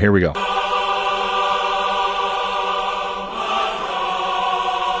 All right, here we go.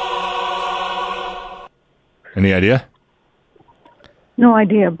 Any idea? No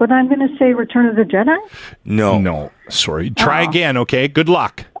idea, but I'm going to say Return of the Jedi. No, sorry. Try again, okay? Good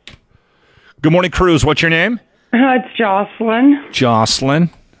luck. Good morning, Cruz. What's your name? It's Jocelyn. Jocelyn.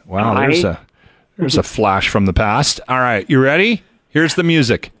 Wow, Hi. there's a flash from the past. All right, you ready? Here's the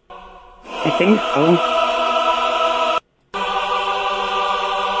music. I think so.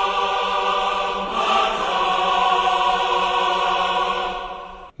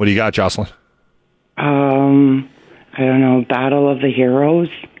 What do you got, Jocelyn? I don't know, Battle of the Heroes?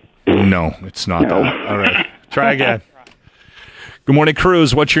 No, it's not that. All right, try again. Good morning,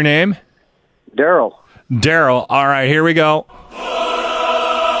 Cruz. What's your name? Daryl. Daryl. All right, here we go.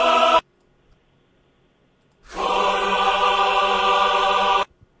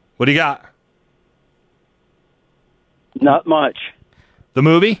 What do you got? Not much. The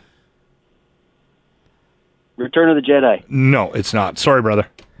movie? Return of the Jedi. No, it's not. Sorry, brother.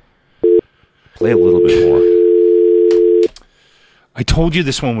 Play a little bit more. I told you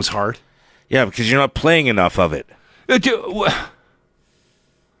this one was hard. Yeah, because you're not playing enough of it. Good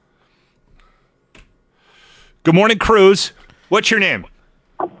morning, Cruz. What's your name?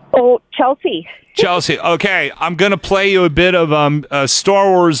 Oh, Chelsea. Chelsea. Okay, I'm going to play you a bit of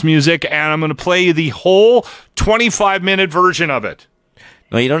Star Wars music, and I'm going to play you the whole 25-minute version of it.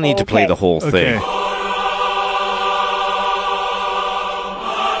 No, you don't need to play the whole thing.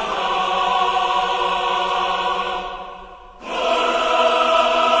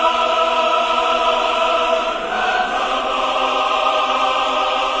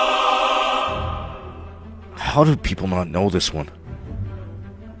 How do people not know this one?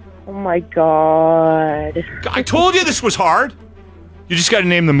 Oh my god. I told you this was hard. You just got to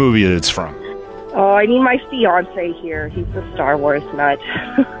name the movie that it's from. Oh, I need my fiance here. He's the Star Wars nut.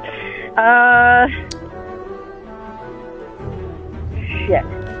 Shit.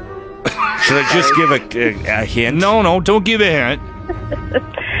 Should I just give a hint? No, don't give a hint.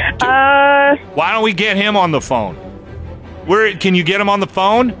 Why don't we get him on the phone? Can you get him on the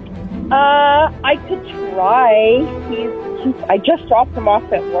phone? I could try. I just dropped him off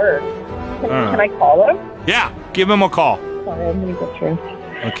at work. Can I call him? Yeah, give him a call. Sorry, I'm gonna go through.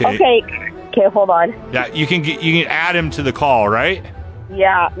 Okay, hold on. Yeah, you can add him to the call, right?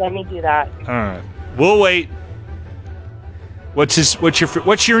 Yeah, let me do that. All right, we'll wait.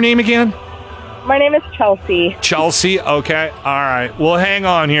 What's your name again? My name is Chelsea. Chelsea. Okay. All right. Well, hang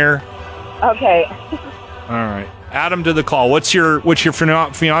on here. Okay. All right. Add him to the call. What's your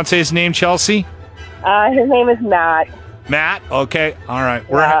fiance's name, Chelsea? His name is Matt. Matt. Okay. All right.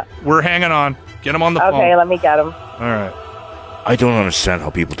 We're hanging on. Get him on the phone. Okay, let me get him. All right. I don't understand how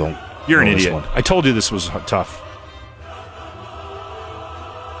people don't. You're an know this idiot. one. I told you this was tough.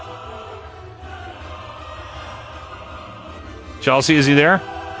 Chelsea, is he there?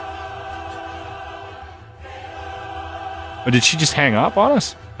 Or did she just hang up on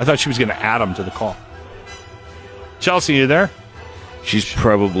us? I thought she was going to add him to the call. Chelsea, you there? She's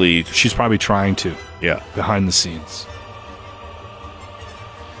probably trying to. Yeah. Behind the scenes.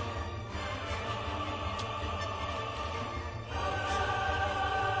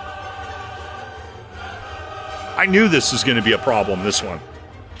 I knew this was going to be a problem, this one.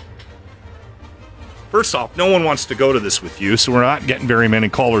 First off, no one wants to go to this with you, so we're not getting very many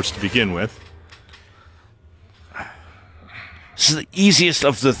callers to begin with. This is the easiest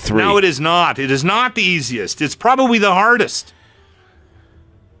of the three. No, it is not. It is not the easiest. It's probably the hardest.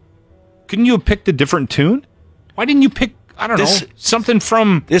 Couldn't you have picked a different tune? Why didn't you pick I don't know, something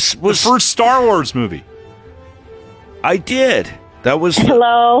from the first Star Wars movie. I did. That was...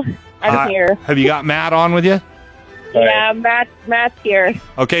 Hello, I'm here. Have you got Matt on with you? Yeah, Matt's here.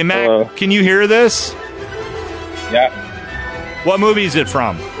 Okay, Matt, can you hear this? Yeah. What movie is it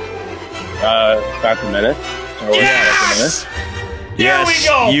from? Phantom Menace. Yes! Yes, we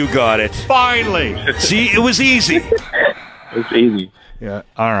go. You got it. Finally. See, it was easy. It's easy. Yeah.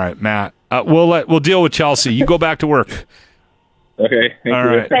 All right, Matt. We'll deal with Chelsea. You go back to work. Okay. All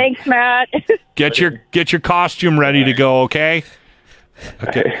right. Thanks, Matt. Get your costume ready to go. Okay.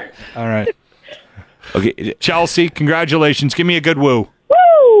 Okay. All right. Okay. Chelsea, congratulations. Give me a good woo.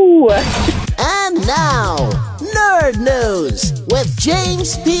 Woo! And now, Nerd News with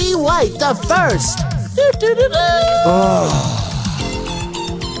James P. White the first.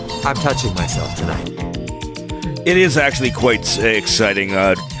 I'm touching myself tonight. It is actually quite exciting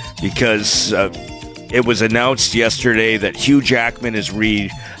because it was announced yesterday that Hugh Jackman is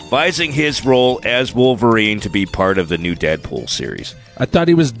revising his role as Wolverine to be part of the new Deadpool series. I thought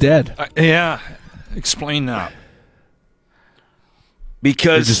he was dead. Yeah. Explain that.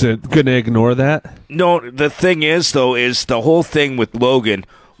 Because you're just going to ignore that? No, the thing is, though, is the whole thing with Logan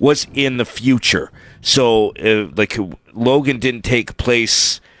was in the future. So, Logan didn't take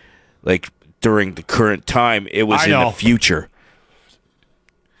place, during the current time. It was in the future.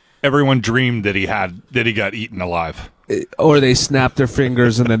 Everyone dreamed that he got eaten alive. Or they snapped their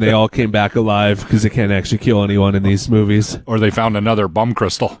fingers and then they all came back alive because they can't actually kill anyone in these movies. Or they found another bum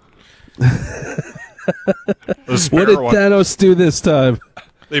crystal. What did Thanos do this time?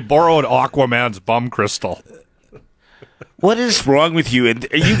 They borrowed Aquaman's bum crystal. What is wrong with you? And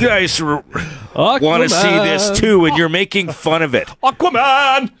you guys want to see this too, and you're making fun of it.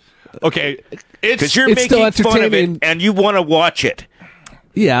 Aquaman! Okay. Because you're making fun of it, and you want to watch it.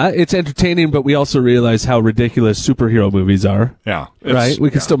 Yeah, it's entertaining, but we also realize how ridiculous superhero movies are. Yeah. Right? We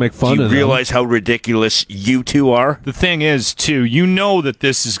can still make fun of them. Do you realize how ridiculous you two are? The thing is, too, you know that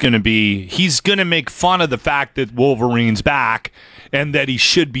this is going to be... He's going to make fun of the fact that Wolverine's back and that he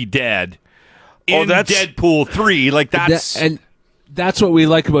should be dead in Deadpool 3. And that's what we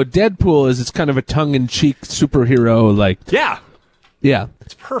like about Deadpool is it's kind of a tongue-in-cheek superhero. Yeah. Yeah.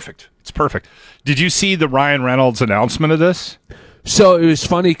 It's perfect. It's perfect. Did you see the Ryan Reynolds announcement of this? So it was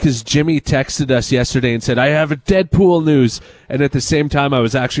funny because Jimmy texted us yesterday and said, I have a Deadpool news. And at the same time, I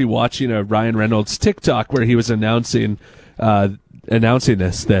was actually watching a Ryan Reynolds TikTok where he was announcing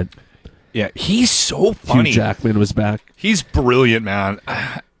this, that he's so funny. Hugh Jackman was back. He's brilliant, man.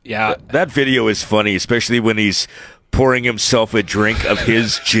 Yeah. That video is funny, especially when he's pouring himself a drink of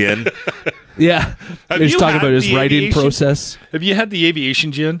his gin. Yeah. He's talking about his writing process. Have you had the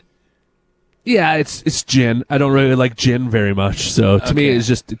aviation gin? Yeah, it's gin. I don't really like gin very much, so to me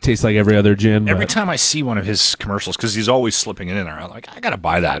it tastes like every other gin. Every time I see one of his commercials, because he's always slipping it in there, I'm like, I gotta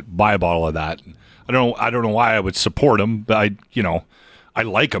buy a bottle of that. I don't know why I would support him, but I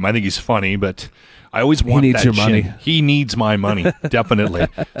like him. I think he's funny, but I always want he needs that your gin. money. He needs my money, definitely,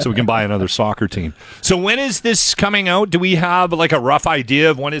 so we can buy another soccer team. So when is this coming out? Do we have a rough idea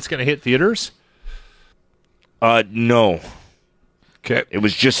of when it's going to hit theaters? No. Okay, it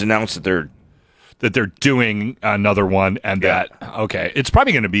was just announced that they're doing another one, and it's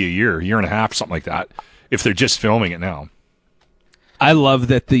probably going to be a year and a half, something like that, if they're just filming it now. I love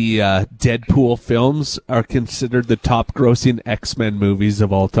that the Deadpool films are considered the top grossing X-Men movies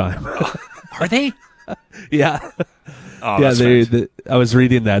of all time. Are they? Yeah. Oh, yeah, I was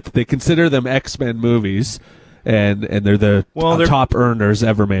reading that. They consider them X-Men movies, and they're the top earners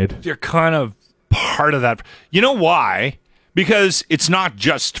ever made. They're kind of part of that. You know why? Because it's not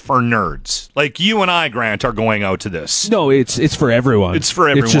just for nerds. Like you and I, Grant, are going out to this. No, it's for everyone. It's for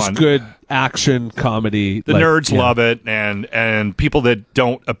everyone. It's just good action comedy. The nerds love it, and people that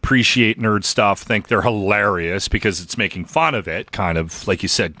don't appreciate nerd stuff think they're hilarious because it's making fun of it, kind of like you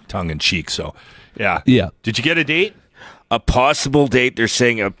said, tongue in cheek. So, yeah. Did you get a date? A possible date, they're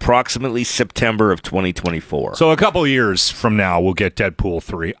saying approximately September of 2024. So a couple years from now, we'll get Deadpool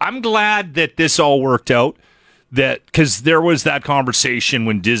 3. I'm glad that this all worked out. Because there was that conversation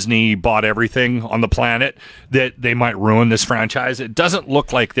when Disney bought everything on the planet that they might ruin this franchise. It doesn't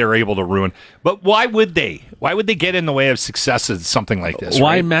look like they're able to ruin. But why would they? Why would they get in the way of success of something like this?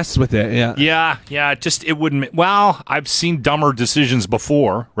 Why right? mess with it? Yeah. Yeah. It wouldn't. Well, I've seen dumber decisions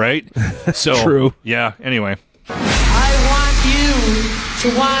before, right? So True. Yeah. Anyway. I want you to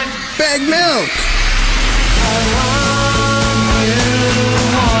want Bag Milk. I want you to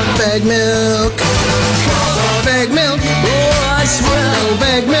want Bag Milk. Bag milk. Oh, I swear. Oh,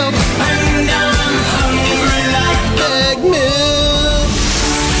 bag milk. And I'm hungry like Bag milk.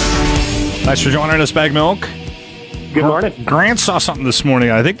 Thanks for joining us, Bag Milk. Good morning. Grant saw something this morning.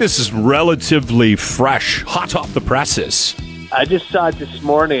 I think this is relatively fresh, hot off the presses. I just saw it this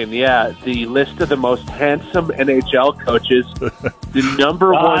morning, the list of the most handsome NHL coaches. The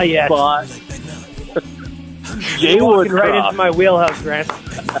number one spot, Jay Woodcroft. Right into my wheelhouse, Grant.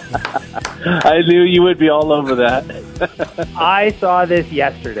 I knew you would be all over that. I saw this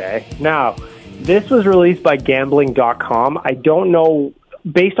yesterday. Now, this was released by Gambling.com. I don't know,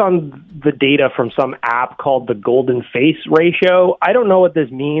 based on the data from some app called the Golden Face Ratio, I don't know what this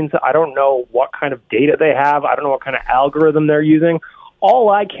means. I don't know what kind of data they have. I don't know what kind of algorithm they're using.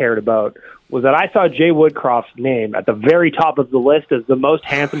 All I cared about was that I saw Jay Woodcroft's name at the very top of the list as the most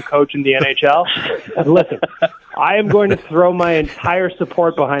handsome coach in the NHL. And listen, I am going to throw my entire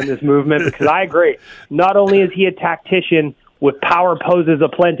support behind this movement because I agree. Not only is he a tactician with power poses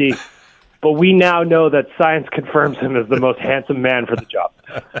aplenty, but we now know that science confirms him as the most handsome man for the job.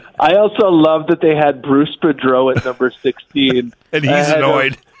 I also love that they had Bruce Boudreau at number 16. And he's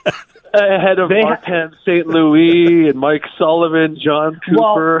annoyed. Ahead of Martin St. Louis and Mike Sullivan, John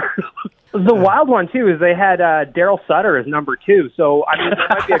Cooper. Well, the wild one, too, is they had Daryl Sutter as number 2. So, I mean, there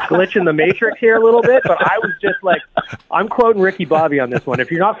might be a glitch in the matrix here a little bit, but I was just like, I'm quoting Ricky Bobby on this one.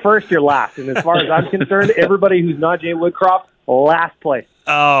 If you're not first, you're last. And as far as I'm concerned, everybody who's not Jay Woodcroft, last place.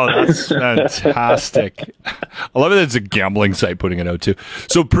 Oh, that's fantastic. I love it that it's a gambling site putting it out, too.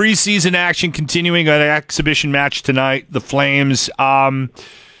 So preseason action continuing, an exhibition match tonight, the Flames.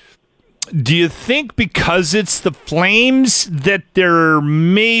 Do you think because it's the Flames that there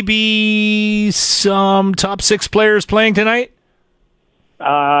may be some top 6 players playing tonight?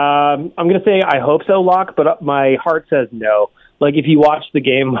 I'm going to say I hope so, Locke, but my heart says no. Like, if you watch the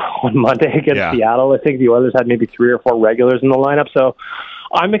game on Monday against Seattle, I think the Oilers had maybe 3 or 4 regulars in the lineup. So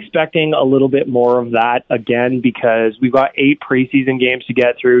I'm expecting a little bit more of that again because we've got 8 preseason games to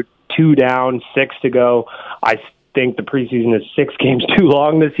get through, 2 down, 6 to go. I think the preseason is 6 games too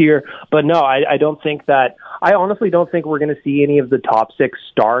long this year. But no, I don't think that – I honestly don't think we're going to see any of the top 6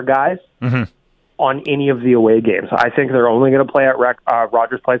 star guys on any of the away games. I think they're only going to play at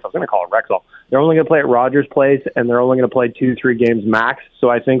Rogers Place. I was going to call it Rexall. They're only going to play at Rogers Place, and they're only going to play 2-3 games max. So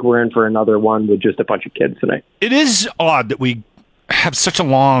I think we're in for another one with just a bunch of kids tonight. It is odd that we have such a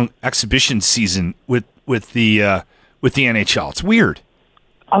long exhibition season with the NHL. It's weird.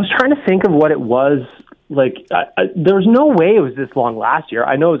 I was trying to think of what it was. Like, there's no way it was this long last year.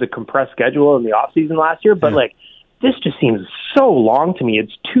 I know it was a compressed schedule in the offseason last year, but this just seems so long to me.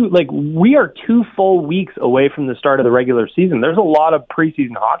 It's we are 2 full weeks away from the start of the regular season. There's a lot of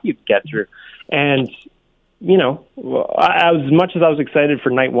preseason hockey to get through. And, you know, as much as I was excited for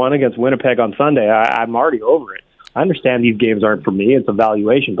night 1 against Winnipeg on Sunday, I'm already over it. I understand these games aren't for me. It's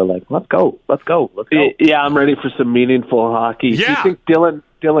evaluation, but let's go. Yeah, I'm ready for some meaningful hockey. Yeah. Do you think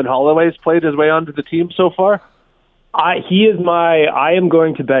Dylan Holloway's played his way onto the team so far? I am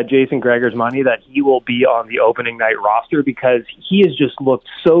going to bet Jason Gregor's money that he will be on the opening night roster because he has just looked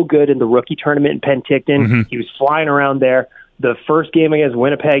so good in the rookie tournament in Penticton. Mm-hmm. He was flying around there. The first game against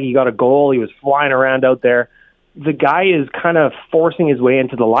Winnipeg, he got a goal. He was flying around out there. The guy is kind of forcing his way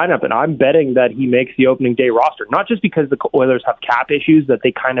into the lineup, and I'm betting that he makes the opening day roster, not just because the Oilers have cap issues that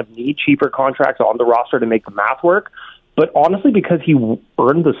they kind of need cheaper contracts on the roster to make the math work, but honestly because he's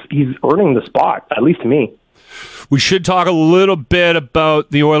earning the spot, at least to me. We should talk a little bit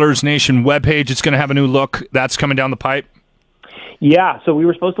about the Oilers Nation webpage. It's going to have a new look. That's coming down the pipe. Yeah, so we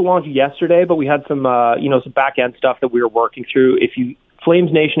were supposed to launch yesterday, but we had some some back-end stuff that we were working through.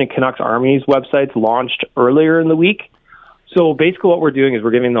 Flames Nation and Canucks Army's websites launched earlier in the week. So basically what we're doing is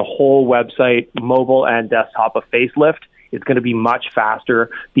we're giving the whole website, mobile and desktop, a facelift. It's going to be much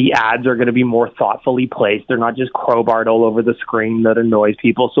faster. The ads are going to be more thoughtfully placed. They're not just crowbarred all over the screen that annoys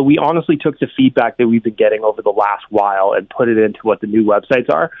people. So we honestly took the feedback that we've been getting over the last while and put it into what the new websites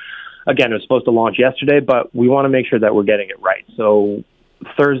are. Again, it was supposed to launch yesterday, but we want to make sure that we're getting it right. So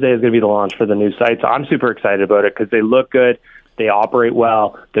Thursday is going to be the launch for the new sites. I'm super excited about it because they look good. They operate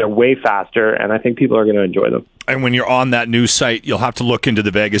well. They're way faster, and I think people are going to enjoy them. And when you're on that new site, you'll have to look into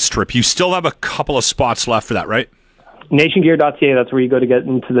the Vegas trip. You still have a couple of spots left for that, right? NationGear.ca, that's where you go to get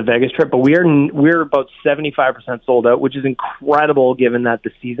into the Vegas trip. But we're about 75% sold out, which is incredible given that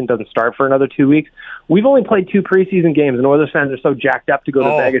the season doesn't start for another 2 weeks. We've only played 2 preseason games, and Oilers fans are so jacked up to go to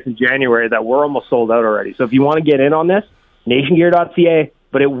Vegas in January that we're almost sold out already. So if you want to get in on this, NationGear.ca,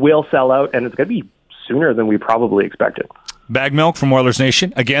 but it will sell out, and it's going to be sooner than we probably expected. Bag Milk from Oilers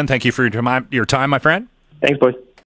Nation. Again, thank you for your time, my friend. Thanks, boys.